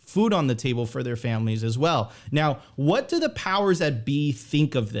put food on the table for their families as well. Now, what do the powers that be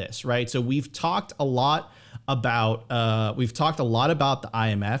think of this, right? So we've talked a lot about the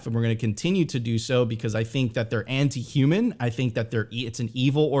IMF, and we're going to continue to do so because I think that they're anti-human. I think that it's an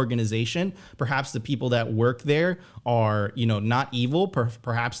evil organization. Perhaps the people that work there are, not evil.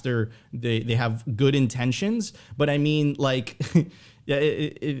 Perhaps they have good intentions. But I mean, like,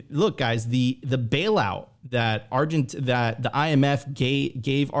 look, guys, the bailout that the IMF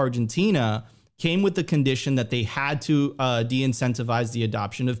gave Argentina came with the condition that they had to de-incentivize the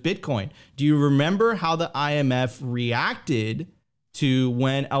adoption of Bitcoin. Do you remember how the IMF reacted to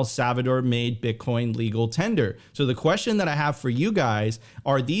when El Salvador made Bitcoin legal tender? So the question that I have for you guys,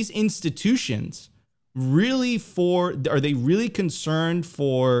 are these institutions are they really concerned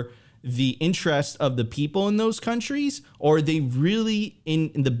for the interest of the people in those countries, or are they really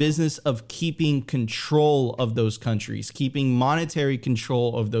in the business of keeping control of those countries, keeping monetary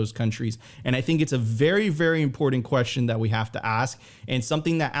control of those countries? And I think it's a very, very important question that we have to ask, and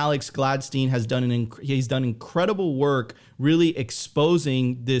something that Alex Gladstein has done. He's done incredible work really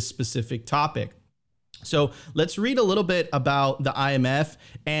exposing this specific topic. So let's read a little bit about the IMF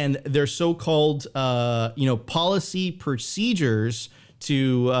and their so-called, policy procedures.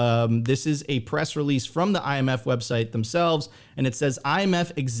 This is a press release from the IMF website themselves, and it says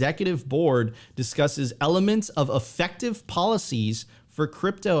IMF Executive Board discusses elements of effective policies for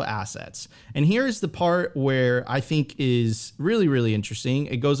crypto assets. And here's the part where I think is really, really interesting.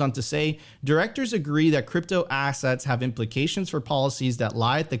 It goes on to say, directors agree that crypto assets have implications for policies that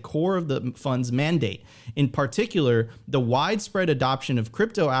lie at the core of the fund's mandate. In particular, the widespread adoption of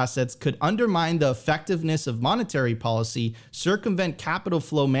crypto assets could undermine the effectiveness of monetary policy, circumvent capital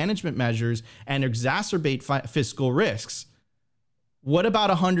flow management measures, and exacerbate fiscal risks. What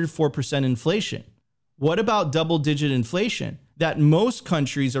about 104% inflation? What about double-digit inflation that most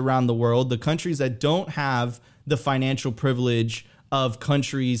countries around the world, the countries that don't have the financial privilege of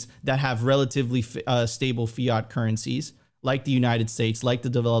countries that have relatively stable fiat currencies, like the United States, like the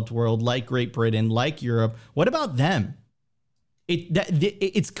developed world, like Great Britain, like Europe, what about them?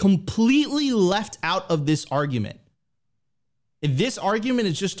 It's completely left out of this argument. This argument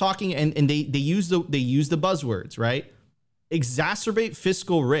is just talking, and they use the buzzwords, right? Exacerbate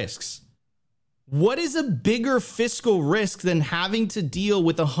fiscal risks. What is a bigger fiscal risk than having to deal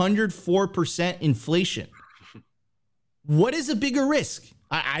with 104% inflation? What is a bigger risk?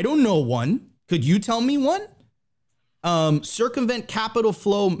 I don't know one. Could you tell me one? Circumvent capital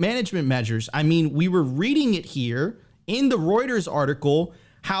flow management measures. I mean, we were reading it here in the Reuters article,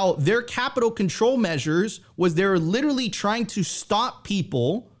 how their capital control measures was they're literally trying to stop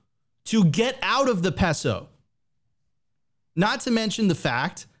people to get out of the peso. Not to mention the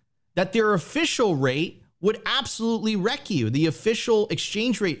fact that their official rate would absolutely wreck you. The official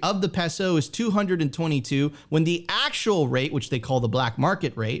exchange rate of the peso is 222, when the actual rate, which they call the black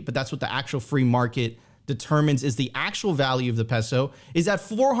market rate, but that's what the actual free market determines is the actual value of the peso, is at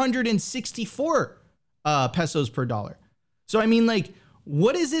 464 pesos per dollar. So I mean, like,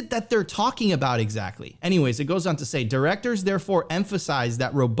 What is it that they're talking about exactly? Anyways, it goes on to say, directors therefore emphasize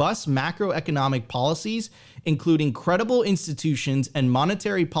that robust macroeconomic policies, including credible institutions and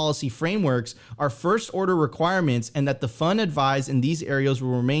monetary policy frameworks, are first order requirements, and that the fund advised in these areas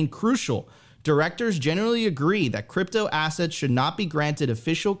will remain crucial. Directors generally agree that crypto assets should not be granted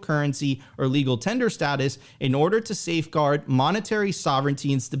official currency or legal tender status in order to safeguard monetary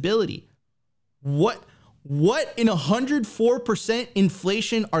sovereignty and stability. What in 104%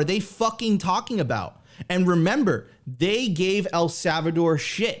 inflation are they fucking talking about? And remember, they gave El Salvador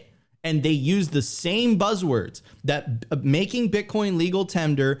shit, and they used the same buzzwords that making Bitcoin legal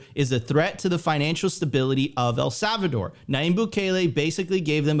tender is a threat to the financial stability of El Salvador. Nayib Bukele basically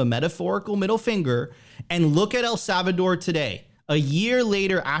gave them a metaphorical middle finger, and look at El Salvador today. A year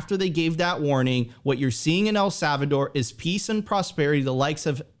later, after they gave that warning, what you're seeing in El Salvador is peace and prosperity, the likes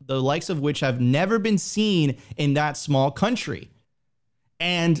of which have never been seen in that small country.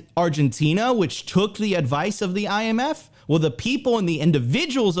 And Argentina, which took the advice of the IMF, well, the people and the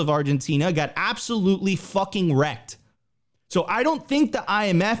individuals of Argentina got absolutely fucking wrecked. So I don't think the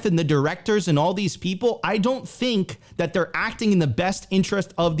IMF and the directors and all these people, I don't think that they're acting in the best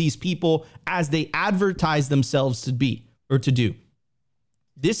interest of these people as they advertise themselves to be or to do.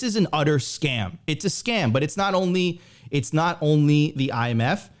 This is an utter scam. It's a scam, but it's not only the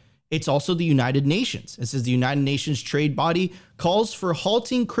IMF, it's also the United Nations. It says the United Nations trade body calls for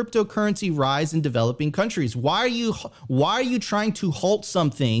halting cryptocurrency rise in developing countries. Why are you trying to halt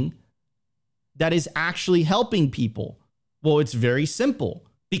something that is actually helping people? Well, it's very simple,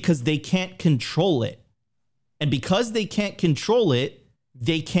 because they can't control it. And because they can't control it,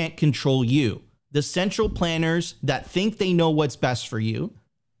 they can't control you. The central planners that think they know what's best for you,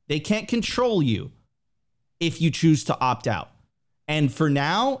 they can't control you if you choose to opt out. And for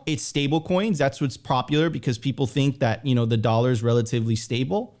now, it's stable coins. That's what's popular, because people think that, you know, the dollar is relatively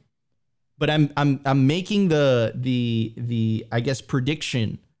stable. But I'm making the I guess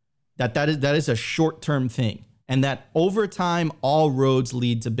prediction that is a short-term thing, and that over time all roads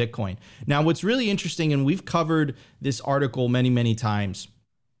lead to Bitcoin. Now, what's really interesting, and we've covered this article many times,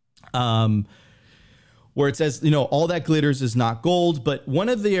 where it says, you know, all that glitters is not gold, but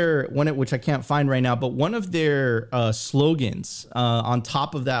which I can't find right now, but one of their slogans on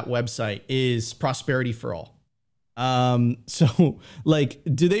top of that website is prosperity for all. So like,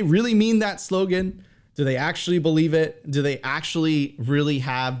 do they really mean that slogan? Do they actually believe it? Do they actually really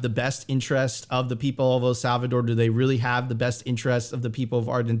have the best interest of the people of El Salvador? Do they really have the best interest of the people of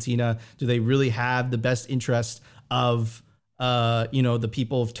Argentina? Do they really have the best interest of, the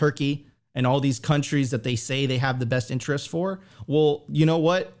people of Turkey and all these countries that they say they have the best interest for? Well, you know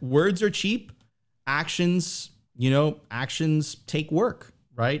what? Words are cheap. Actions take work,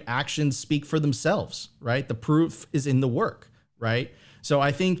 right? Actions speak for themselves, right? The proof is in the work, right? So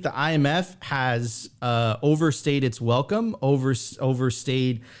I think the IMF has overstayed its welcome,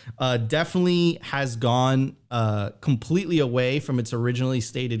 definitely has gone completely away from its originally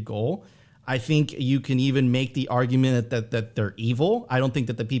stated goal. I think you can even make the argument that they're evil. I don't think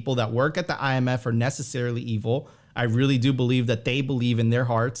that the people that work at the IMF are necessarily evil. I really do believe that they believe in their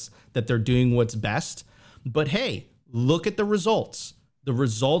hearts that they're doing what's best. But hey, look at the results. The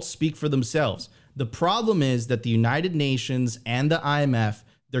results speak for themselves. The problem is that the United Nations and the IMF,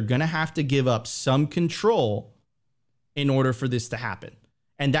 they're going to have to give up some control in order for this to happen.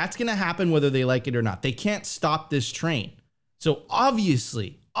 And that's going to happen whether they like it or not. They can't stop this train. So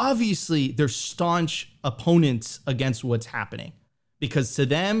obviously, they're staunch opponents against what's happening, because to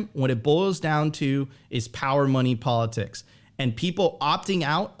them, what it boils down to is power, money, politics. And people opting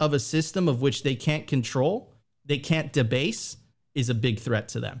out of a system of which they can't control, they can't debase, is a big threat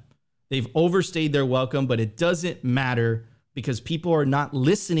to them. They've overstayed their welcome, but it doesn't matter, because people are not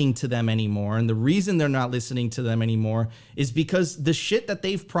listening to them anymore. And the reason they're not listening to them anymore is because the shit that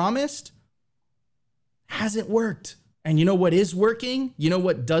they've promised hasn't worked. And you know what is working? You know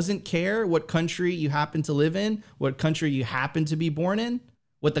what doesn't care what country you happen to live in, what country you happen to be born in,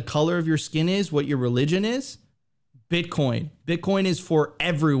 what the color of your skin is, what your religion is? Bitcoin. Bitcoin is for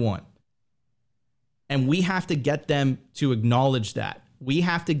everyone. And we have to get them to acknowledge that. We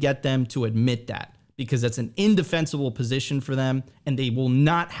have to get them to admit that, because that's an indefensible position for them, and they will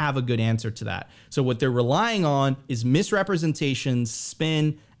not have a good answer to that. So what they're relying on is misrepresentation,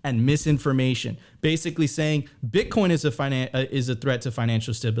 spin, and misinformation, basically saying Bitcoin is a threat to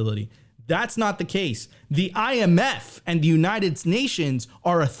financial stability. That's not the case. The IMF and the United Nations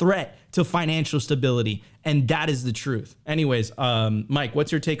are a threat to financial stability, and that is the truth. Anyways, Mike,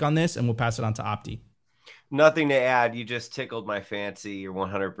 what's your take on this? And we'll pass it on to Opti. Nothing to add. You just tickled my fancy. You're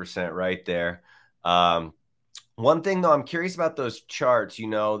 100% right there. One thing though, I'm curious about those charts.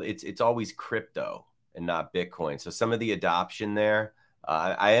 It's always crypto and not Bitcoin. So some of the adoption there,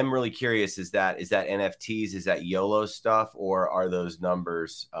 I am really curious. Is that NFTs? Is that YOLO stuff, or are those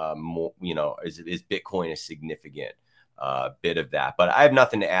numbers more? Is Bitcoin a significant bit of that? But I have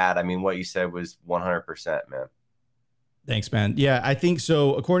nothing to add. I mean, what you said was 100%, man. Thanks, man. Yeah, I think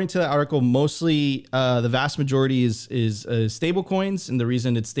so. According to the article, mostly the vast majority is stable coins, and the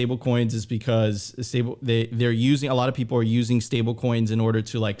reason it's stable coins is because they're using, a lot of people are using stable coins in order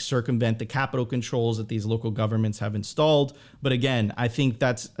to like circumvent the capital controls that these local governments have installed. But again, I think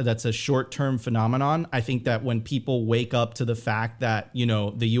that's a short-term phenomenon. I think that when people wake up to the fact that,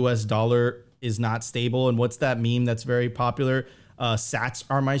 the US dollar is not stable, and what's that meme that's very popular? Sats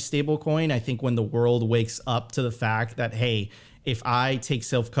are my stable coin. I think when the world wakes up to the fact that, hey, if I take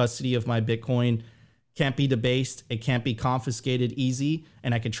self-custody of my Bitcoin, can't be debased, it can't be confiscated easy,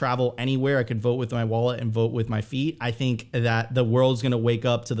 and I could travel anywhere, I could vote with my wallet and vote with my feet, I think that the world's going to wake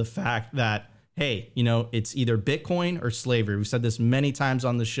up to the fact that, hey, it's either Bitcoin or slavery. We've said this many times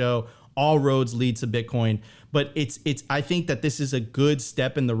on the show. All roads lead to Bitcoin, but I think that this is a good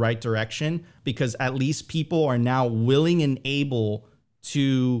step in the right direction, because at least people are now willing and able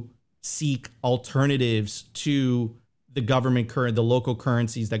to seek alternatives to the the local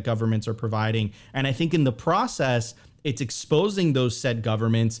currencies that governments are providing. And I think in the process, it's exposing those said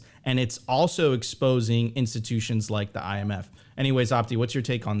governments, and it's also exposing institutions like the IMF. Anyways, Opti, what's your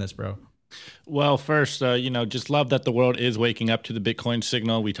take on this, bro? Well, first, just love that the world is waking up to the Bitcoin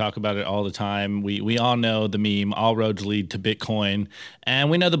signal. We talk about it all the time. We all know the meme, all roads lead to Bitcoin. And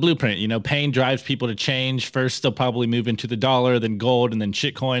we know the blueprint. Pain drives people to change. First, they'll probably move into the dollar, then gold, and then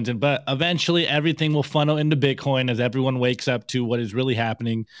shitcoins. But eventually, everything will funnel into Bitcoin as everyone wakes up to what is really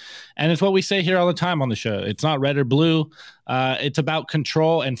happening. And it's what we say here all the time on the show. It's not red or blue. It's about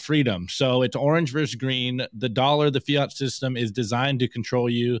control and freedom. So it's orange versus green. The dollar, the fiat system, is designed to control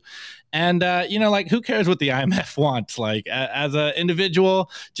you. And, who cares what the IMF wants? Like, as an individual,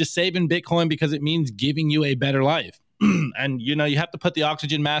 just saving Bitcoin because it means giving you a better life. And, you have to put the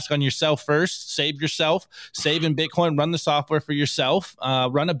oxygen mask on yourself first, save yourself, save in Bitcoin, run the software for yourself,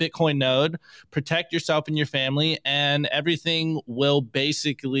 run a Bitcoin node, protect yourself and your family, and everything will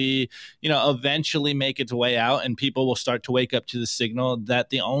basically, eventually make its way out, and people will start to wake up to the signal that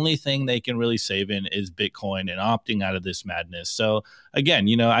the only thing they can really save in is Bitcoin and opting out of this madness. So again,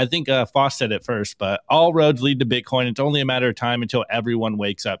 I think Foss said it first, but all roads lead to Bitcoin. It's only a matter of time until everyone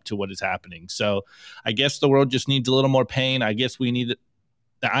wakes up to what is happening. So I guess the world just needs a little more pain. I guess we need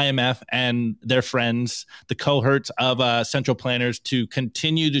the IMF and their friends, the cohorts of central planners, to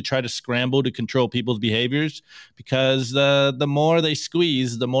continue to try to scramble to control people's behaviors, because the more they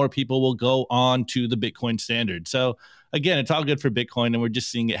squeeze, the more people will go on to the Bitcoin standard. So again, it's all good for Bitcoin, and we're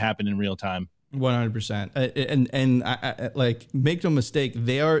just seeing it happen in real time. 100%. And I like, make no mistake,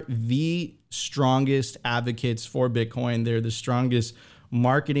 they are the strongest advocates for Bitcoin. They're the strongest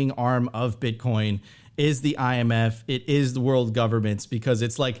marketing arm of Bitcoin. Is the IMF, it is the world governments, because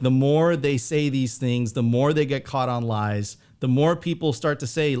it's like the more they say these things, the more they get caught on lies, the more people start to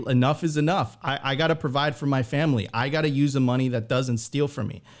say enough is enough. I got to provide for my family. I got to use the money that doesn't steal from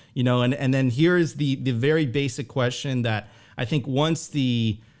me, and then here is the very basic question that I think once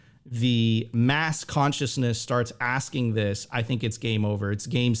the mass consciousness starts asking this, I think it's game over. It's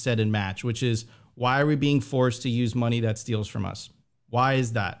game, set, and match, which is, why are we being forced to use money that steals from us? Why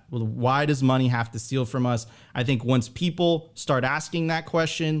is that? Well, why does money have to steal from us? I think once people start asking that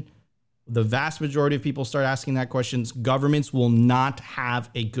question, the vast majority of people start asking that questions, governments will not have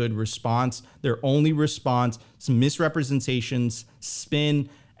a good response. Their only response is misrepresentations, spin,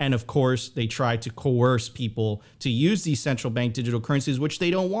 and of course, they try to coerce people to use these central bank digital currencies, which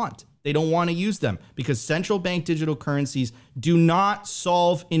they don't want. They don't want to use them because central bank digital currencies do not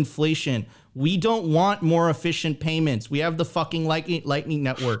solve inflation. We don't want more efficient payments. We have the fucking Lightning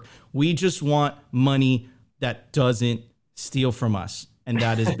Network. We just want money that doesn't steal from us. And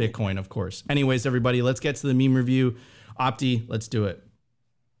that is Bitcoin, of course. Anyways, everybody, let's get to the meme review. Opti, let's do it.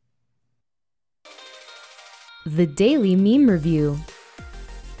 The Daily Meme Review.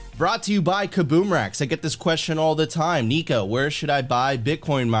 Brought to you by Kaboom.Racks. I get this question all the time. Nico, where should I buy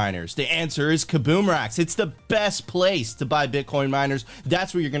Bitcoin miners? The answer is Kaboom.Racks. It's the best place to buy Bitcoin miners.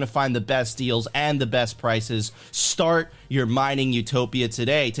 That's where you're going to find the best deals and the best prices. Start your mining utopia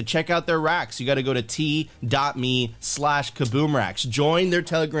today. To check out their racks, you got to go to t.me/Kaboom.Racks. Join their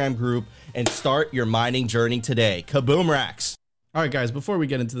Telegram group and start your mining journey today. Kaboom.Racks. All right, guys, before we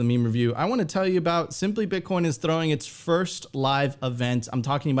get into the meme review, I want to tell you about Simply Bitcoin is throwing its first live event. I'm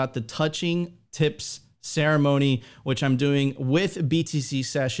talking about the Touching Tips ceremony, which I'm doing with BTC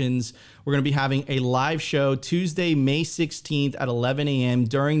Sessions. We're going to be having a live show Tuesday, May 16th at 11 a.m.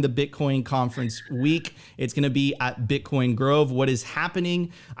 during the Bitcoin conference week. It's going to be at Bitcoin Grove. What is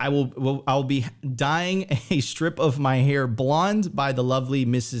happening? I'll be dyeing a strip of my hair blonde by the lovely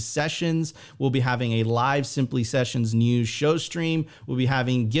Mrs. Sessions. We'll be having a live Simply Sessions news show stream. We'll be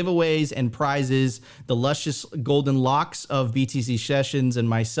having giveaways and prizes. The luscious golden locks of BTC Sessions and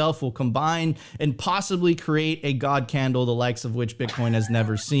myself will combine and possibly create a god candle, the likes of which Bitcoin has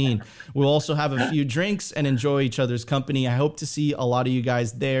never seen. We'll also have a few drinks and enjoy each other's company. I hope to see a lot of you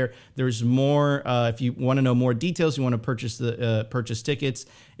guys there. There's more. If you want to know more details, you want to purchase tickets,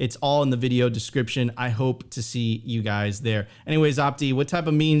 it's all in the video description. I hope to see you guys there. Anyways, Opti, what type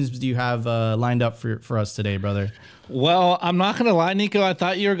of memes do you have lined up for us today, brother? Well, I'm not going to lie, Nico. I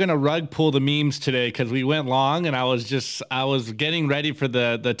thought you were going to rug pull the memes today because we went long and I was getting ready for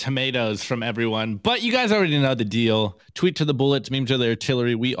the tomatoes from everyone. But you guys already know the deal. Tweet to the bullets, memes are the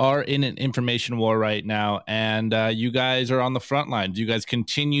artillery. We are in an information war right now. And you guys are on the front lines. You guys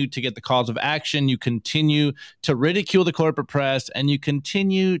continue to get the calls of action. You continue to ridicule the corporate press. And you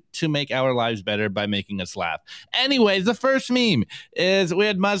continue to make our lives better by making us laugh. Anyways, the first meme is we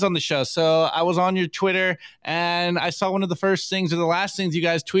had Muzz on the show. So I was on your Twitter and I saw one of the first things or the last things you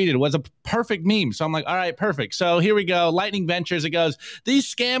guys tweeted was a perfect meme. So I'm like, all right, perfect. So here we go. Lightning Ventures. It goes,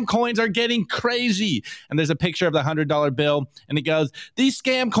 these scam coins are getting crazy. And there's a picture of the $100 bill. And it goes, these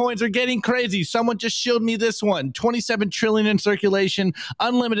scam coins are getting crazy. Someone just showed me this one. 27 trillion in circulation,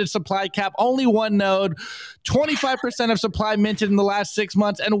 unlimited supply cap, only one node, 25% of supply minted in the last 6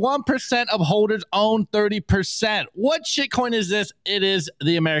 months, and 1% of holders own 30%. What shitcoin is this? It is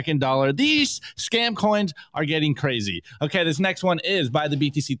the American dollar. These scam coins are getting crazy. Okay, this next one is by the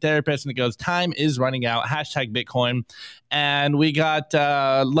BTC Therapist, and it goes, time is running out, hashtag Bitcoin. And we got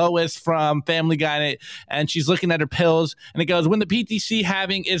Lois from Family Guy, and she's looking at her pills, and it goes, when the BTC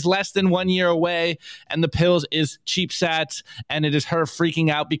halving is less than 1 year away, and the pills is cheap sats, and it is her freaking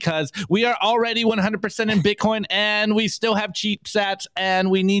out because we are already 100% in Bitcoin, and we still have cheap sats,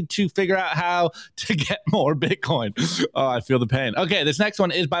 and we need to figure out how to get more Bitcoin. Oh, I feel the pain. Okay, this next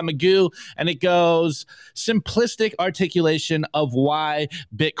one is by Magoo, and it goes, simplistic articulation of why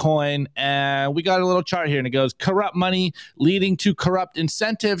Bitcoin, and we got a little chart here, and it goes, corrupt money leading to corrupt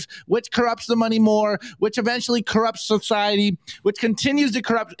incentives, which corrupts the money more, which eventually corrupts society, which continues to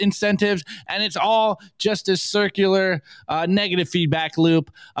corrupt incentives, and it's all just a circular negative feedback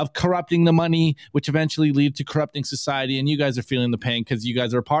loop of corrupting the money, which eventually leads to corrupting society, and you guys are feeling the pain because you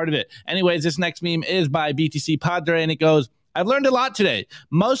guys are a part of it. Anyways, this next meme is by BTC Padre, and it goes, I've learned a lot today.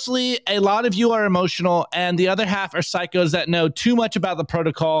 Mostly, a lot of you are emotional, and the other half are psychos that know too much about the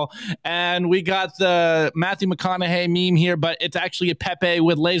protocol. And we got the Matthew McConaughey meme here, but it's actually a Pepe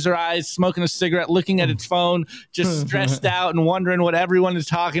with laser eyes, smoking a cigarette, looking at its phone, just stressed out and wondering what everyone is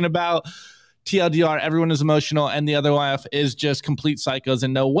talking about. TLDR, everyone is emotional, and the other half is just complete psychos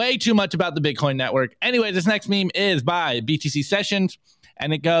and know way too much about the Bitcoin network. Anyway, this next meme is by BTC Sessions.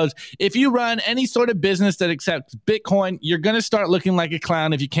 And it goes, if you run any sort of business that accepts Bitcoin, you're going to start looking like a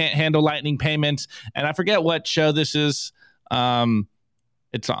clown if you can't handle Lightning payments. And I forget what show this is.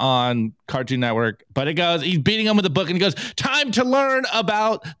 It's on Cartoon Network, but it goes, he's beating him with a book and he goes, time to learn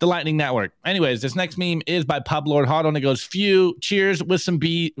about the Lightning Network. Anyways, this next meme is by Pub Lord Hoddle, and it goes, phew, cheers with some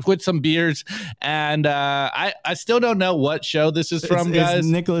beers. And I still don't know what show this is from, guys. It's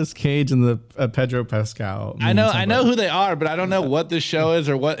Nicolas Cage and the Pedro Pascal. I know who they are, but I don't know what this show is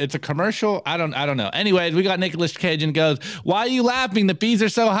or what it's a commercial. I don't know. Anyways, we got Nicolas Cage and it goes, why are you laughing? The fees are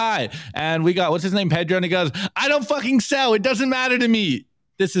so high. And we got, what's his name? Pedro. And he goes, I don't fucking sell. It doesn't matter to me.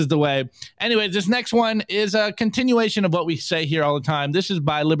 This is the way. Anyways, this next one is a continuation of what we say here all the time. This is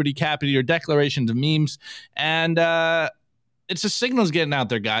by Liberty Capital, your declarations of memes. And it's the signals getting out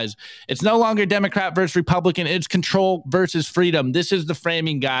there, guys. It's no longer Democrat versus Republican. It's control versus freedom. This is the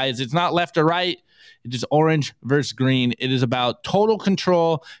framing, guys. It's not left or right. It is orange versus green. It is about total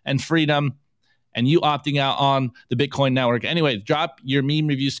control and freedom, and you opting out on the Bitcoin network. Anyways, drop your meme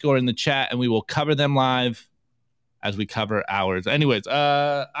review score in the chat, and we will cover them live as we cover ours. Anyways,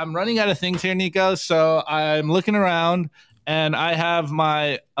 I'm running out of things here, Nico. So I'm looking around, and I have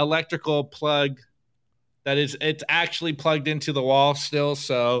my electrical plug it's actually plugged into the wall still.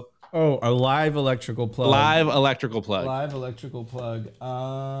 So a live electrical plug. Live electrical plug.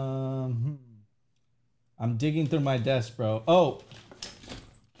 I'm digging through my desk, bro. Oh,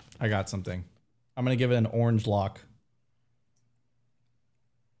 I got something. I'm gonna give it an orange lock.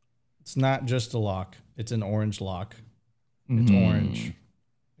 It's not just a lock. It's an orange lock. It's orange.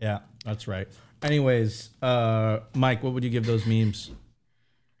 Yeah, that's right. Anyways, Mike, what would you give those memes?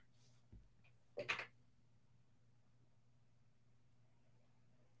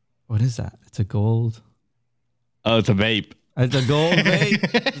 What is that? It's a gold. Oh, it's a vape. It's a gold vape.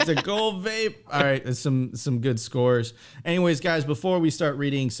 It's a gold vape. All right, there's some good scores. Anyways, guys, before we start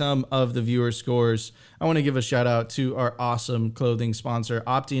reading some of the viewer scores, I want to give a shout out to our awesome clothing sponsor,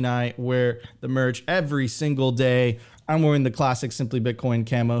 Opti and I wear the merch every single day. I'm wearing the classic Simply Bitcoin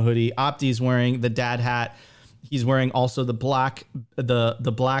camo hoodie. Opti's wearing the dad hat. He's wearing also the black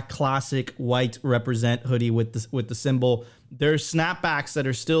classic white represent hoodie with the symbol. There's snapbacks that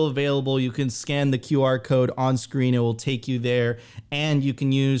are still available. You can scan the QR code on screen. It will take you there. And you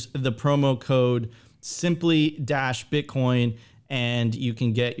can use the promo code simply-bitcoin and you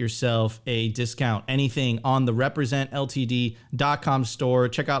can get yourself a discount. Anything on the representltd.com store.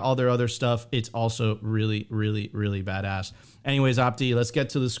 Check out all their other stuff. It's also really, really, really badass. Anyways, Opti, let's get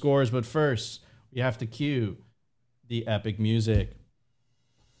to the scores. But first, we have to cue the epic music.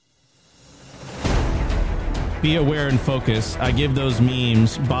 Be aware and focus. I give those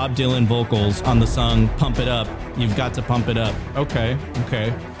memes Bob Dylan vocals on the song Pump It Up. You've got to pump it up. Okay.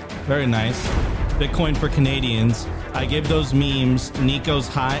 Very nice. Bitcoin for Canadians. I give those memes Nico's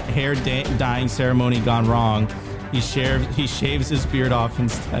hair dyeing ceremony gone wrong. He shaves his beard off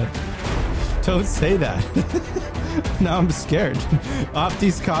instead. Don't say that. Now I'm scared.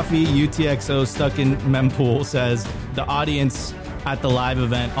 Opti's Coffee UTXO stuck in mempool says the audience at the live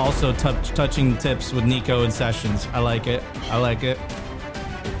event also touching tips with Nico and Sessions. I like it.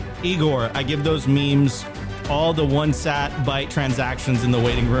 Igor, I give those memes all the 1 sat byte transactions in the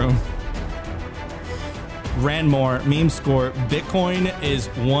waiting room. Ranmore, meme score, Bitcoin is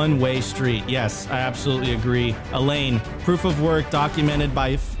one-way street. Yes, I absolutely agree. Elaine, proof of work documented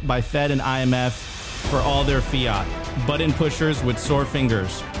by Fed and IMF for all their fiat. Button pushers with sore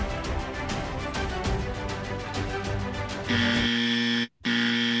fingers.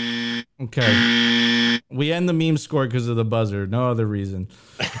 Okay. We end the meme score because of the buzzer. No other reason.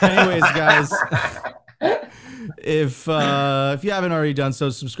 Anyways, guys, if you haven't already done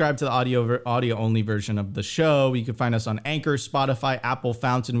so, subscribe to the audio only version of the show. You can find us on Anchor, Spotify, Apple,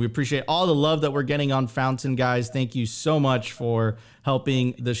 Fountain. We appreciate all the love that we're getting on Fountain, guys. Thank you so much for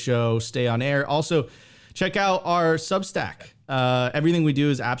helping the show stay on air. Also, check out our Substack. Everything we do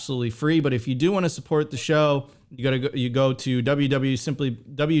is absolutely free, but if you do want to support the show, you go to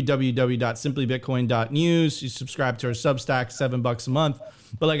www.simplybitcoin.news. You subscribe to our Substack, $7 a month.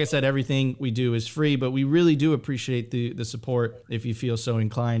 But like I said, everything we do is free, but we really do appreciate the support if you feel so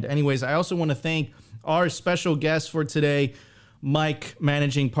inclined. Anyways, I also want to thank our special guest for today, Mike,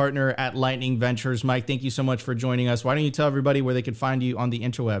 managing partner at Lightning Ventures. Mike, thank you so much for joining us. Why don't you tell everybody where they can find you on the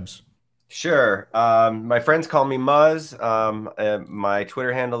interwebs? Sure. My friends call me Muzz. My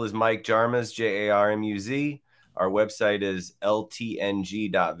Twitter handle is Mike Jarmuz, Jarmuz. Our website is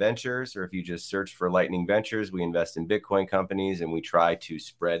ltng.ventures, or if you just search for Lightning Ventures, we invest in Bitcoin companies and we try to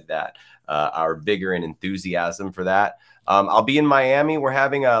spread that, our vigor and enthusiasm for that. I'll be in Miami. We're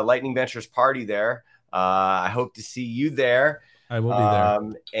having a Lightning Ventures party there. I hope to see you there. I will be there.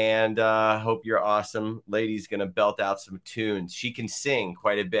 And hope your awesome lady's going to belt out some tunes. She can sing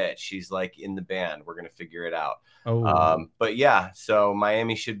quite a bit. She's like in the band. We're going to figure it out. But yeah, so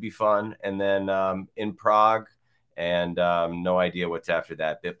Miami should be fun. And then in Prague, and no idea what's after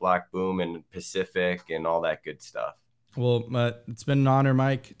that. BitBlock Boom and Pacific and all that good stuff. Well, it's been an honor,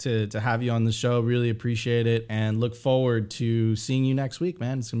 Mike, to have you on the show. Really appreciate it and look forward to seeing you next week,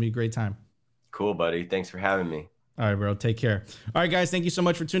 man. It's going to be a great time. Cool, buddy. Thanks for having me. All right, bro. Take care. All right, guys. Thank you so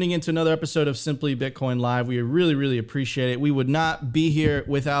much for tuning in to another episode of Simply Bitcoin Live. We really, really appreciate it. We would not be here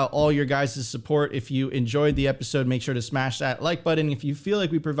without all your guys' support. If you enjoyed the episode, make sure to smash that like button. If you feel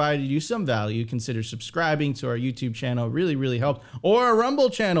like we provided you some value, consider subscribing to our YouTube channel. Really, really helped. Or our Rumble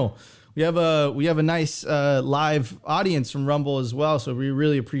channel. We have a nice live audience from Rumble as well. So we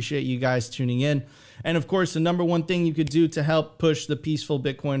really appreciate you guys tuning in. And of course, the number one thing you could do to help push the peaceful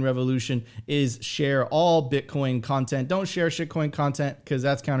Bitcoin revolution is share all Bitcoin content. Don't share shitcoin content because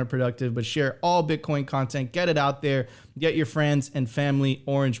that's counterproductive, but share all Bitcoin content. Get it out there. Get your friends and family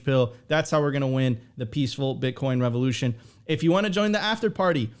orange pill. That's how we're going to win the peaceful Bitcoin revolution. If you want to join the after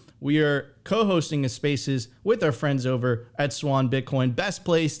party, we are co-hosting a spaces with our friends over at Swan Bitcoin. Best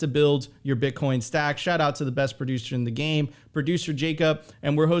place to build your Bitcoin stack. Shout out to the best producer in the game, producer Jacob.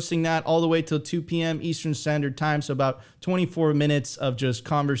 And we're hosting that all the way till 2 p.m. Eastern Standard Time. So about 24 minutes of just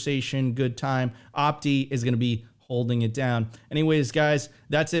conversation, good time. Opti is going to be holding it down. Anyways, guys,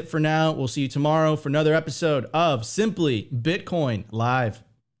 that's it for now. We'll see you tomorrow for another episode of Simply Bitcoin Live.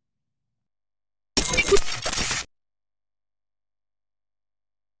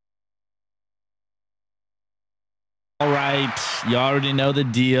 All right, you already know the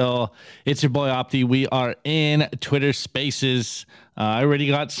deal. It's your boy Opti. We are in Twitter Spaces. I already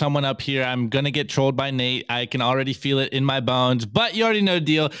got someone up here. I'm going to get trolled by Nate. I can already feel it in my bones, but you already know the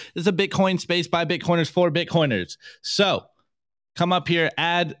deal. This is a Bitcoin space by Bitcoiners for Bitcoiners. So come up here,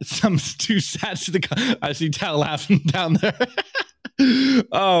 add some 2 sats to the... I see Tal laughing down there.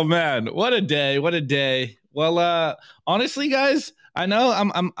 Oh, man. What a day. What a day. Well, honestly, guys, I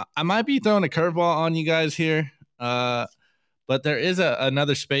know I might be throwing a curveball on you guys here. But there is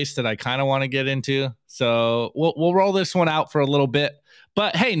another space that I kind of want to get into. So we'll roll this one out for a little bit.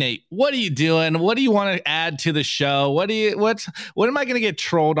 But hey, Nate, what are you doing? What do you want to add to the show? What am I going to get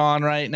trolled on right now?